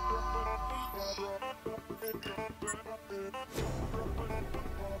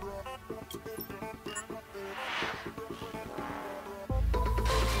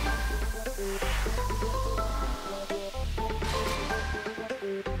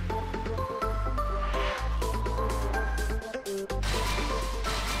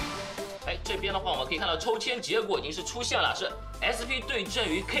边的话，我们可以看到抽签结果已经是出现了，是 SP 对阵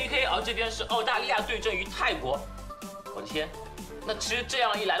于 KK， 而这边是澳大利亚对阵于泰国。我的天，那其实这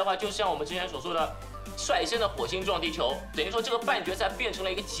样一来的话，就像我们之前所说的，率先的火星撞地球，等于说这个半决赛变成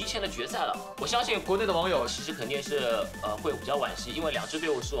了一个提前的决赛了。我相信国内的网友其实肯定是会比较惋惜，因为两支队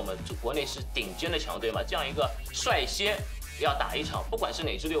伍是我们国内是顶尖的强队嘛，这样一个率先要打一场，不管是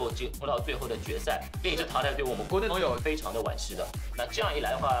哪支队伍进入到最后的决赛，另一支淘汰队伍，我们国内的网友非常的惋惜的。那这样一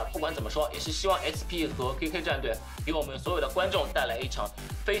来的话，不管怎么说，也是希望 SP 和 KK 战队给我们所有的观众带来一场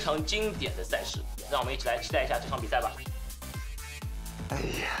非常经典的赛事。让我们一起来期待一下这场比赛吧。哎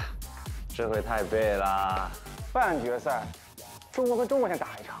呀，这回太背啦！半决赛，中国跟中国先打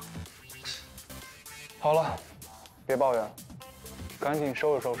一场。好了，别抱怨了，赶紧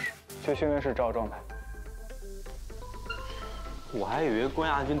收拾收拾，去训练室找状态。我还以为冠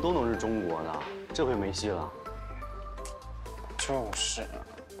亚军都能是中国呢，这回没戏了。就是，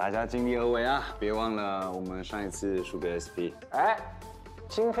大家尽力而为啊！别忘了我们上一次输给 SP。哎，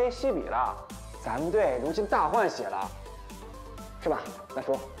今非昔比了，咱们队如今大换血了，是吧，大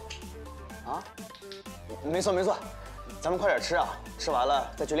叔？啊，没错没错，咱们快点吃啊，吃完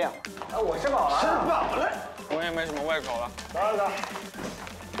了再去练会儿。啊，我吃饱了。吃饱了，我也没什么胃口了。走走。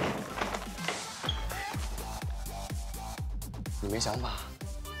你没想法？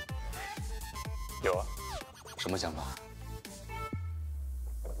有啊。什么想法？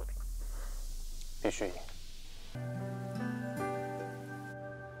必须赢。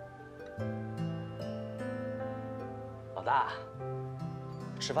老大，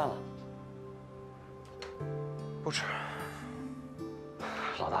吃饭了？不吃。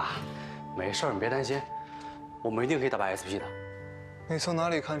老大，没事儿，你别担心，我们一定可以打败 SP 的。你从哪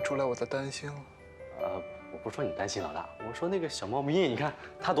里看出来我的担心了？我不是说你担心老大，我说那个小猫咪，你看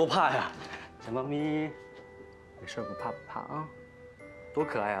它多怕呀！小猫咪，没事不怕不怕啊，多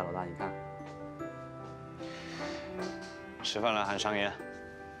可爱啊！老大，你看。吃饭了还上烟？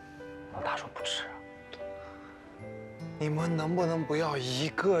老大说不吃。你们能不能不要一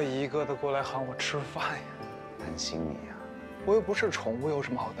个一个的过来喊我吃饭呀？担心你呀。我又不是宠物，有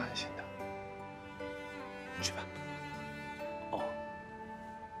什么好担心的？去吧。哦。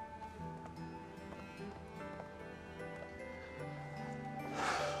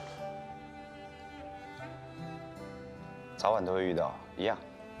早晚都会遇到，一样。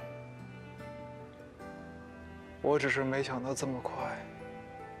我只是没想到这么快。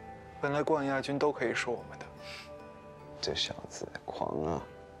本来冠亚军都可以是我们的。这小子狂啊！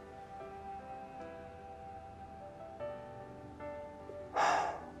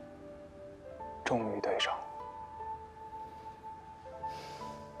终于对上了。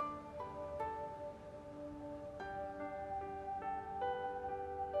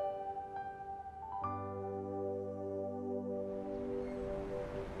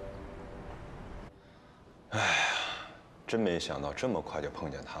哎呀，真没想到这么快就碰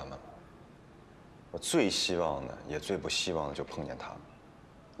见他们了。我最希望的，也最不希望的，就碰见他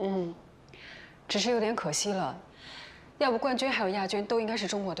们。只是有点可惜了。要不冠军还有亚军都应该是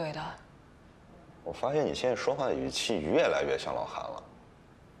中国队的。我发现你现在说话的语气越来越像老韩了。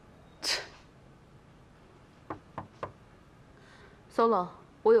Solo，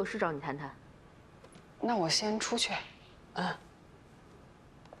 我有事找你谈谈。那我先出去。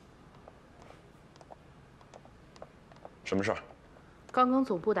什么事儿？刚刚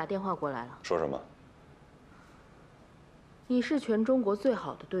总部打电话过来了，说什么？你是全中国最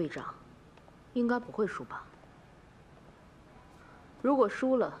好的队长，应该不会输吧？如果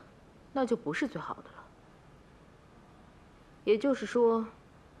输了，那就不是最好的了。也就是说，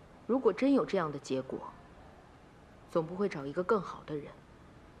如果真有这样的结果，总部会找一个更好的人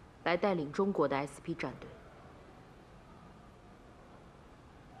来带领中国的 SP 战队。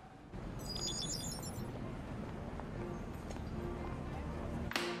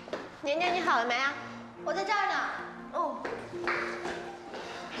年年，你好了没啊？我在这儿呢。哦。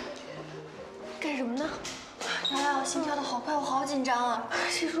干什么呢？瑶瑶，我心跳的好快，我好紧张啊！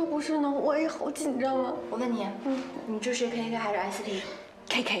谁说不是呢？我也好紧张啊！我问你，你支持 KK 还是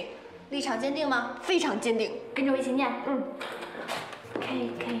SP？KK。立场坚定吗？非常坚定。跟着我一起念。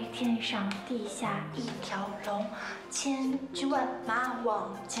KK 天上地下一条龙，千军万马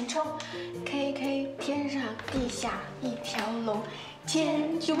往前冲。KK 天上地下一条龙，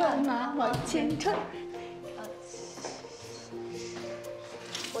千军万马往前冲。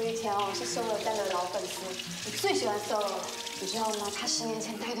我以前是 Solo 带队的老粉丝，我最喜欢 Solo 了。你知道吗？他10年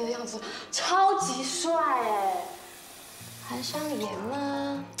前带队的样子超级帅哎！还想演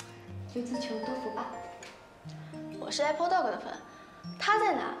吗？就自求多福吧。我是 Apple Dog 的粉，他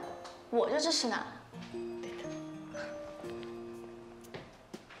在哪，我就支持哪。对的。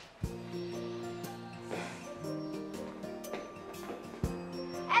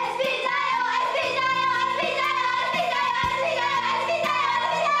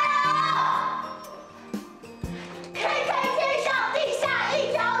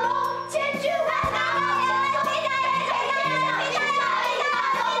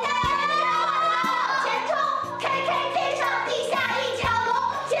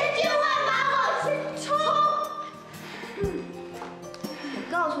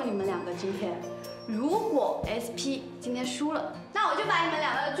SP 今天输了，那我就把你们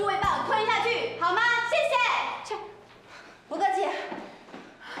两个的助威棒吞下去，好吗？谢谢。去，不客气。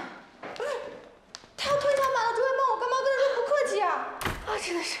他要吞下满了助威棒，我干嘛跟他说不客气啊？啊，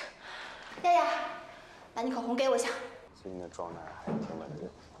真的是。丫丫，把你口红给我一下。最近的状态还挺稳定，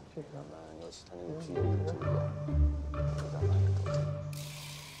咱们尤其他那个距离的这个，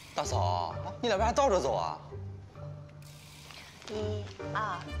大嫂，你俩为啥倒着走啊1、2、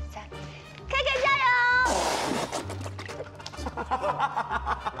3 ，KK 加油！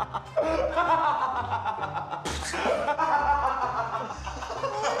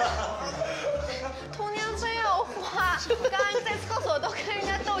童年非有花，刚刚在厕所都跟人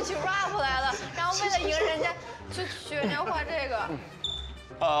家斗起 rap 来了，然后为了赢人家，就学人家画这个。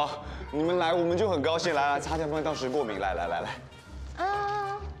你们来我们就很高兴，来擦点饭到时过敏，来。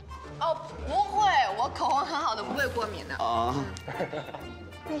哦，不会，我口红很好的，不会过敏的。啊。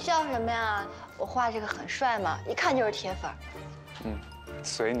你笑什么呀？我画这个很帅嘛，一看就是铁粉。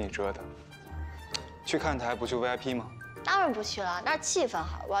随你折腾。去看台不去 VIP 吗？当然不去了，那儿气氛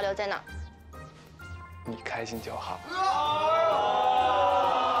好，我要留在那儿。你开心就好。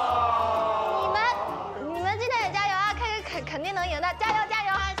你们今天也加油啊！KK肯定能赢的，加油加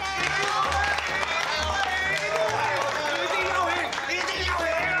油啊！加油！一定要赢！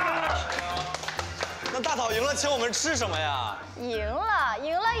那大嫂赢了，请我们吃什么呀？赢了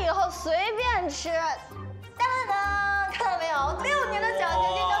以后随便吃。当当当，看到没有？6年的奖学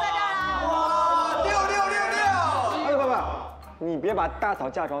金都在这儿啦！哇，6！不，你别把大嫂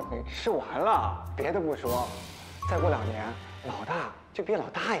驾照给吃完了。别的不说，再过2年，老大就变老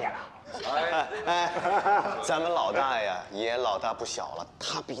大爷了。咱们老大呀也老大不小了，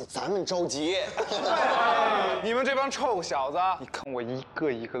他比咱们着急。你们这帮臭小子，你看我一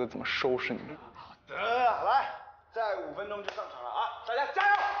个一个的怎么收拾你们！好的，来，再5分钟就上场了啊！大家加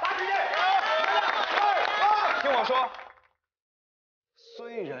油，打起劲！听我说，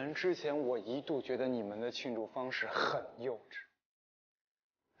虽然之前我一度觉得你们的庆祝方式很幼稚，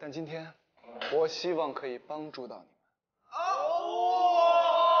但今天我希望可以帮助到你们。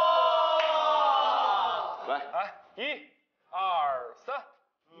来，1、2、3。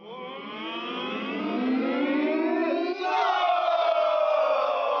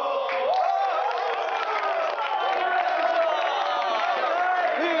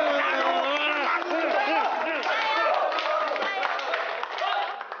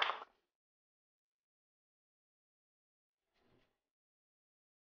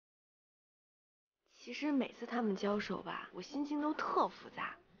其实每次他们交手吧，我心情都特复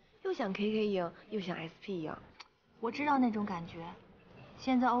杂，又想 KK 赢，又想 SP 赢。我知道那种感觉。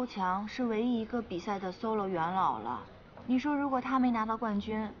现在欧强是唯一一个比赛的 solo 元老了。你说如果他没拿到冠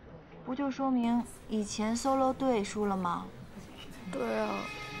军，不就说明以前 solo 队输了吗？对啊。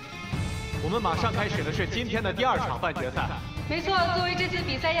我们马上开始的是今天的第2场半决赛。没错，作为这次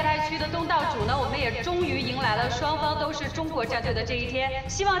比赛亚太区的东道主呢，我们也终于迎来了双方都是中国战队的这一天。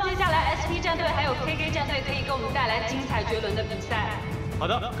希望接下来 SP 战队还有 KK 战队可以给我们带来精彩绝伦的比赛。好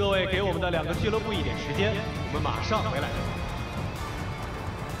的，各位给我们的2个俱乐部一点时间，我们马上回来。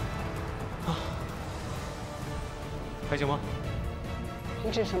还行吗？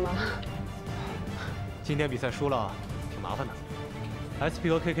你指什么？今天比赛输了，挺麻烦的。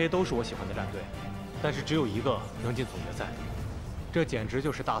SP 和 KK 都是我喜欢的战队，但是只有一个能进总决赛，这简直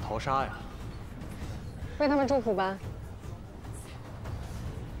就是大逃杀呀！为他们祝福吧。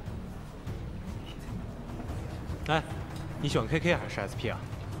哎，你喜欢 KK 还是 SP 啊？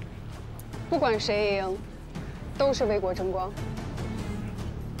不管谁赢，都是为国争光。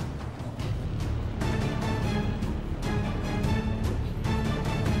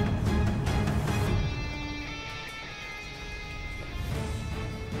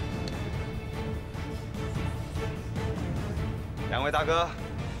2位大哥，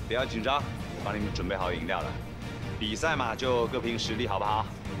不要紧张，我帮你们准备好饮料了。比赛嘛，就各凭实力，好不好？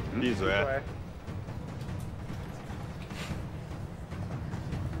闭嘴。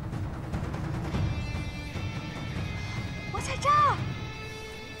我在这儿。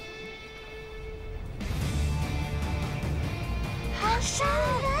好杀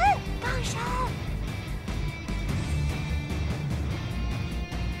人！杠神！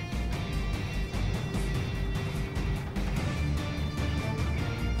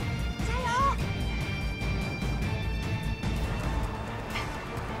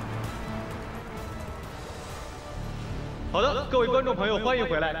好的，各位观众朋友，欢迎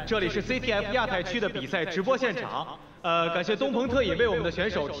回来，这里是 CTF 亚太区的比赛直播现场。感谢东鹏特意为我们的选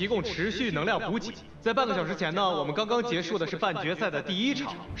手提供持续能量补给。在半个小时前呢，我们刚刚结束的是半决赛的第1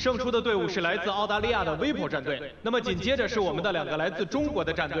场，胜出的队伍是来自澳大利亚的微博战队。那么紧接着是我们的2个来自中国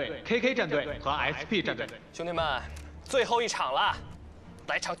的战队 ，KK 战队和 SP 战队。兄弟们，最后一场了，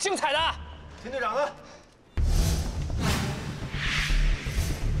来场精彩的！田队长呢？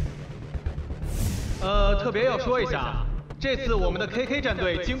 特别要说一下，这次我们的 KK 战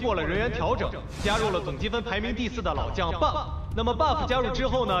队经过了人员调整，加入了总积分排名第4的老将 Buff。那么 Buff 加入之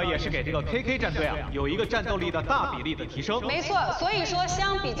后呢，也是给这个 KK 战队啊有一个战斗力的大比例的提升。没错，所以说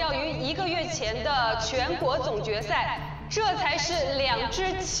相比较于1个月前的全国总决赛，这才是2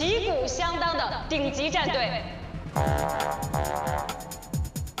支旗鼓相当的顶级战队。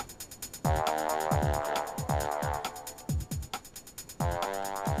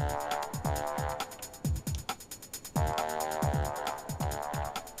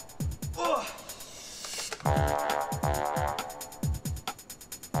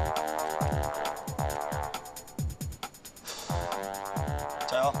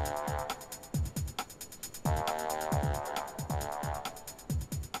 加油！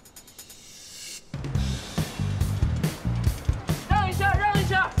让一下，让一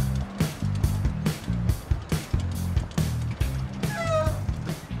下！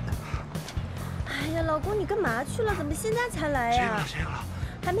哎呀，老公，你干嘛去了？怎么现在才来呀？这个了，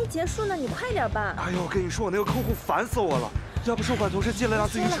还没结束呢，你快点吧。哎呦，我跟你说，我那个客户烦死我了，要不是我管同事借了辆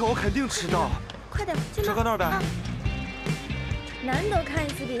自行车，我肯定迟到。快点，去车搁那儿呗。难得看一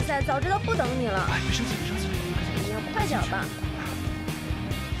次比赛，早知道不等你了。哎，别生气，别生气。哎呀，快点吧。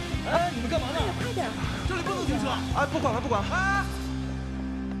哎，你们干嘛呢？快点，这里不能停车。哎，不管了，不管了。啊！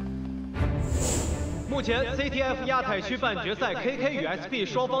 目前 CTF 亚太区半决赛 KK 与 SP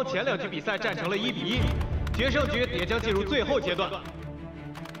双方前2局比赛战成了1比1，决胜局也将进入最后阶段。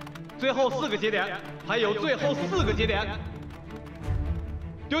最后4个节点，还有最后4个节点。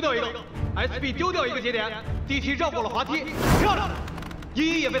丢掉一个 ，SP 丢掉一个节点 ，DT 绕过了滑梯，漂亮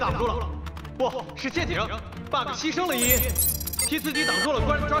，11也被挡住了，不是陷阱 ，bug 牺牲了11，T 自己挡住了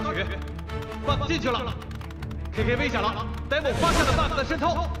抓取 ，bug 进去了 ，KK 危险了 ，Demo 发现了 bug 的渗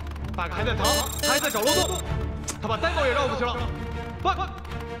透。 bug 还在逃，还在找漏洞，他把Demo也绕过去了。bug，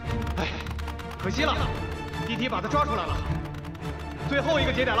 哎，可惜了 ，DT 把他抓出来了。最后一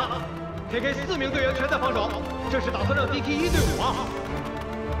个节点了 ，KK 4名队员全在防守，这是打算让 DT 1对5吗？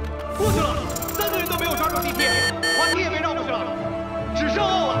过去了，3个人都没有抓住 DT， 滑梯也被绕过去了，只剩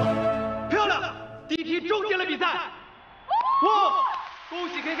奥了。漂亮 ，DT 终结了比赛。哇，恭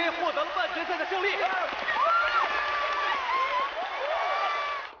喜 KK 获得了半决赛的胜利。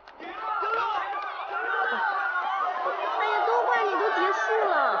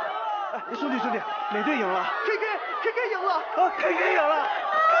 哎，兄弟，哪队赢了 ？KK 赢了！啊 ，KK 赢了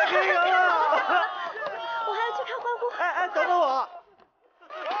 ，KK 赢了！我还要去看欢呼。哎，等等我。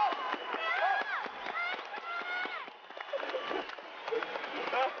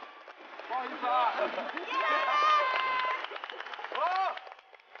不好意思啊。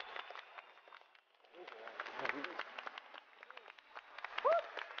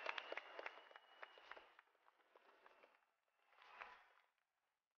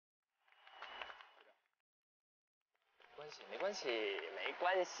没关系，没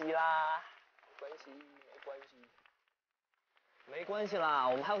关系啦，没关系啦，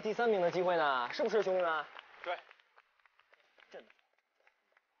我们还有第3名的机会呢，是不是兄弟们？对。真的。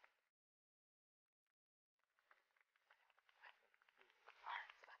1、2、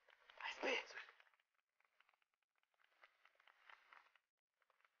3 ，SP。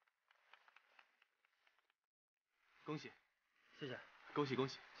恭喜，谢谢，恭喜恭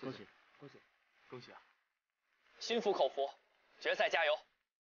喜恭喜恭喜恭喜啊！ 心服口服，决赛加油！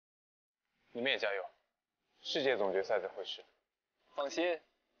你们也加油，世界总决赛在会师。放心，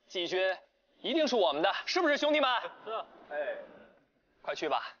季军一定是我们的，是不是兄弟们？是。哎，快去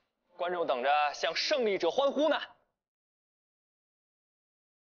吧，观众等着向胜利者欢呼呢！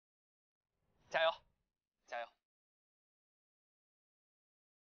加油，加油！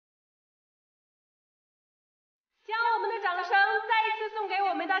将我们的掌声再一次送给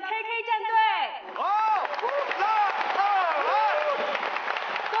我们的 KK 战队。好，3、2、1！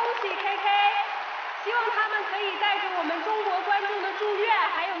恭喜 KK， 希望他们可以带着我们中国观众的祝愿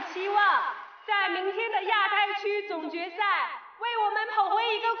还有期望，在明天的亚太区总决赛为我们捧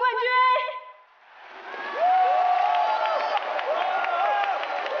回一个冠军。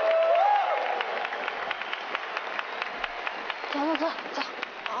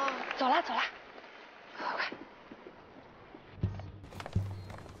走，走啦，快！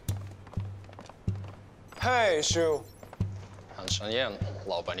嘿，叔，很盛宴，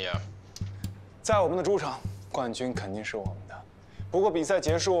老板娘。在我们的主场，冠军肯定是我们的。不过比赛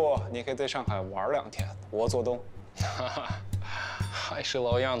结束，你可以在上海玩2天，我做东。还是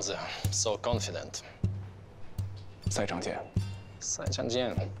老样子 ，so confident。赛场见。赛场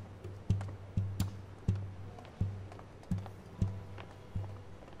见。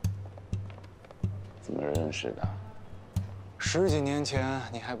怎么认识的？10几年前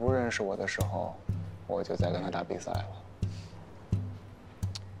你还不认识我的时候，我就在跟他打比赛了。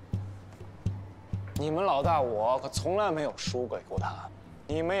你们老大我可从来没有输给过他，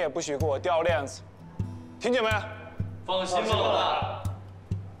你们也不许给我掉链子，听见没？放心吧，老大。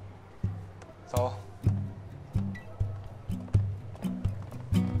走。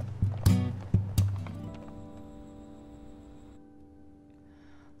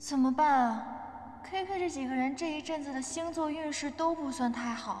怎么办啊？KK 这几个人这一阵子的星座运势都不算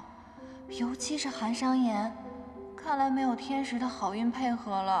太好，尤其是韩商言，看来没有天时的好运配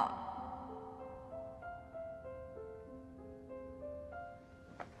合了。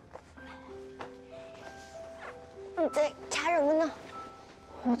你在查什么呢？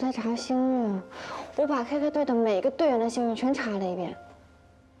我在查幸运，我把 KK 队的每个队员的幸运全查了一遍。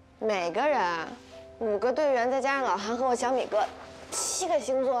每个人，5个队员再加上老韩和我小米哥，7个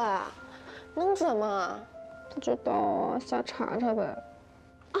星座啊，能准吗？不知道啊，瞎查查呗。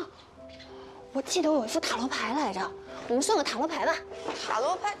啊，我记得我有一副塔罗牌来着，我们算个塔罗牌吧。塔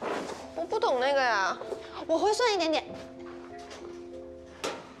罗牌，我不懂那个呀，我会算一点点。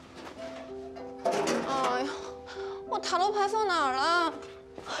哎呀，我塔罗牌放哪儿了？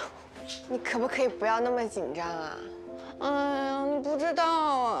你可不可以不要那么紧张啊？哎呀，你不知道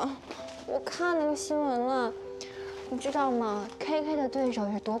啊，我看那个新闻了，你知道吗 ？KK 的对手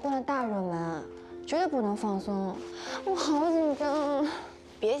是夺冠的大热门，绝对不能放松。我好紧张啊！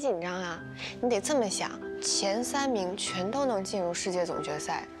别紧张啊，你得这么想，前3名全都能进入世界总决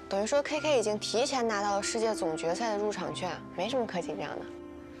赛，等于说 KK 已经提前拿到了世界总决赛的入场券，没什么可紧张的。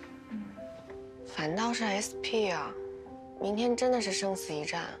反倒是 SP 啊，明天真的是生死一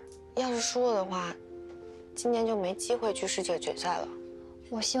战，要是输了的话，今年就没机会去世界决赛了。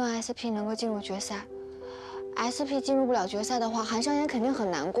我希望 SP 能够进入决赛。SP 进入不了决赛的话，韩商言肯定很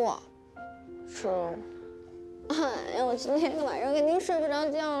难过。是。哎呀，我今天晚上肯定睡不着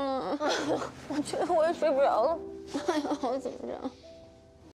觉了。我觉得我也睡不着了。哎呀，我怎么着？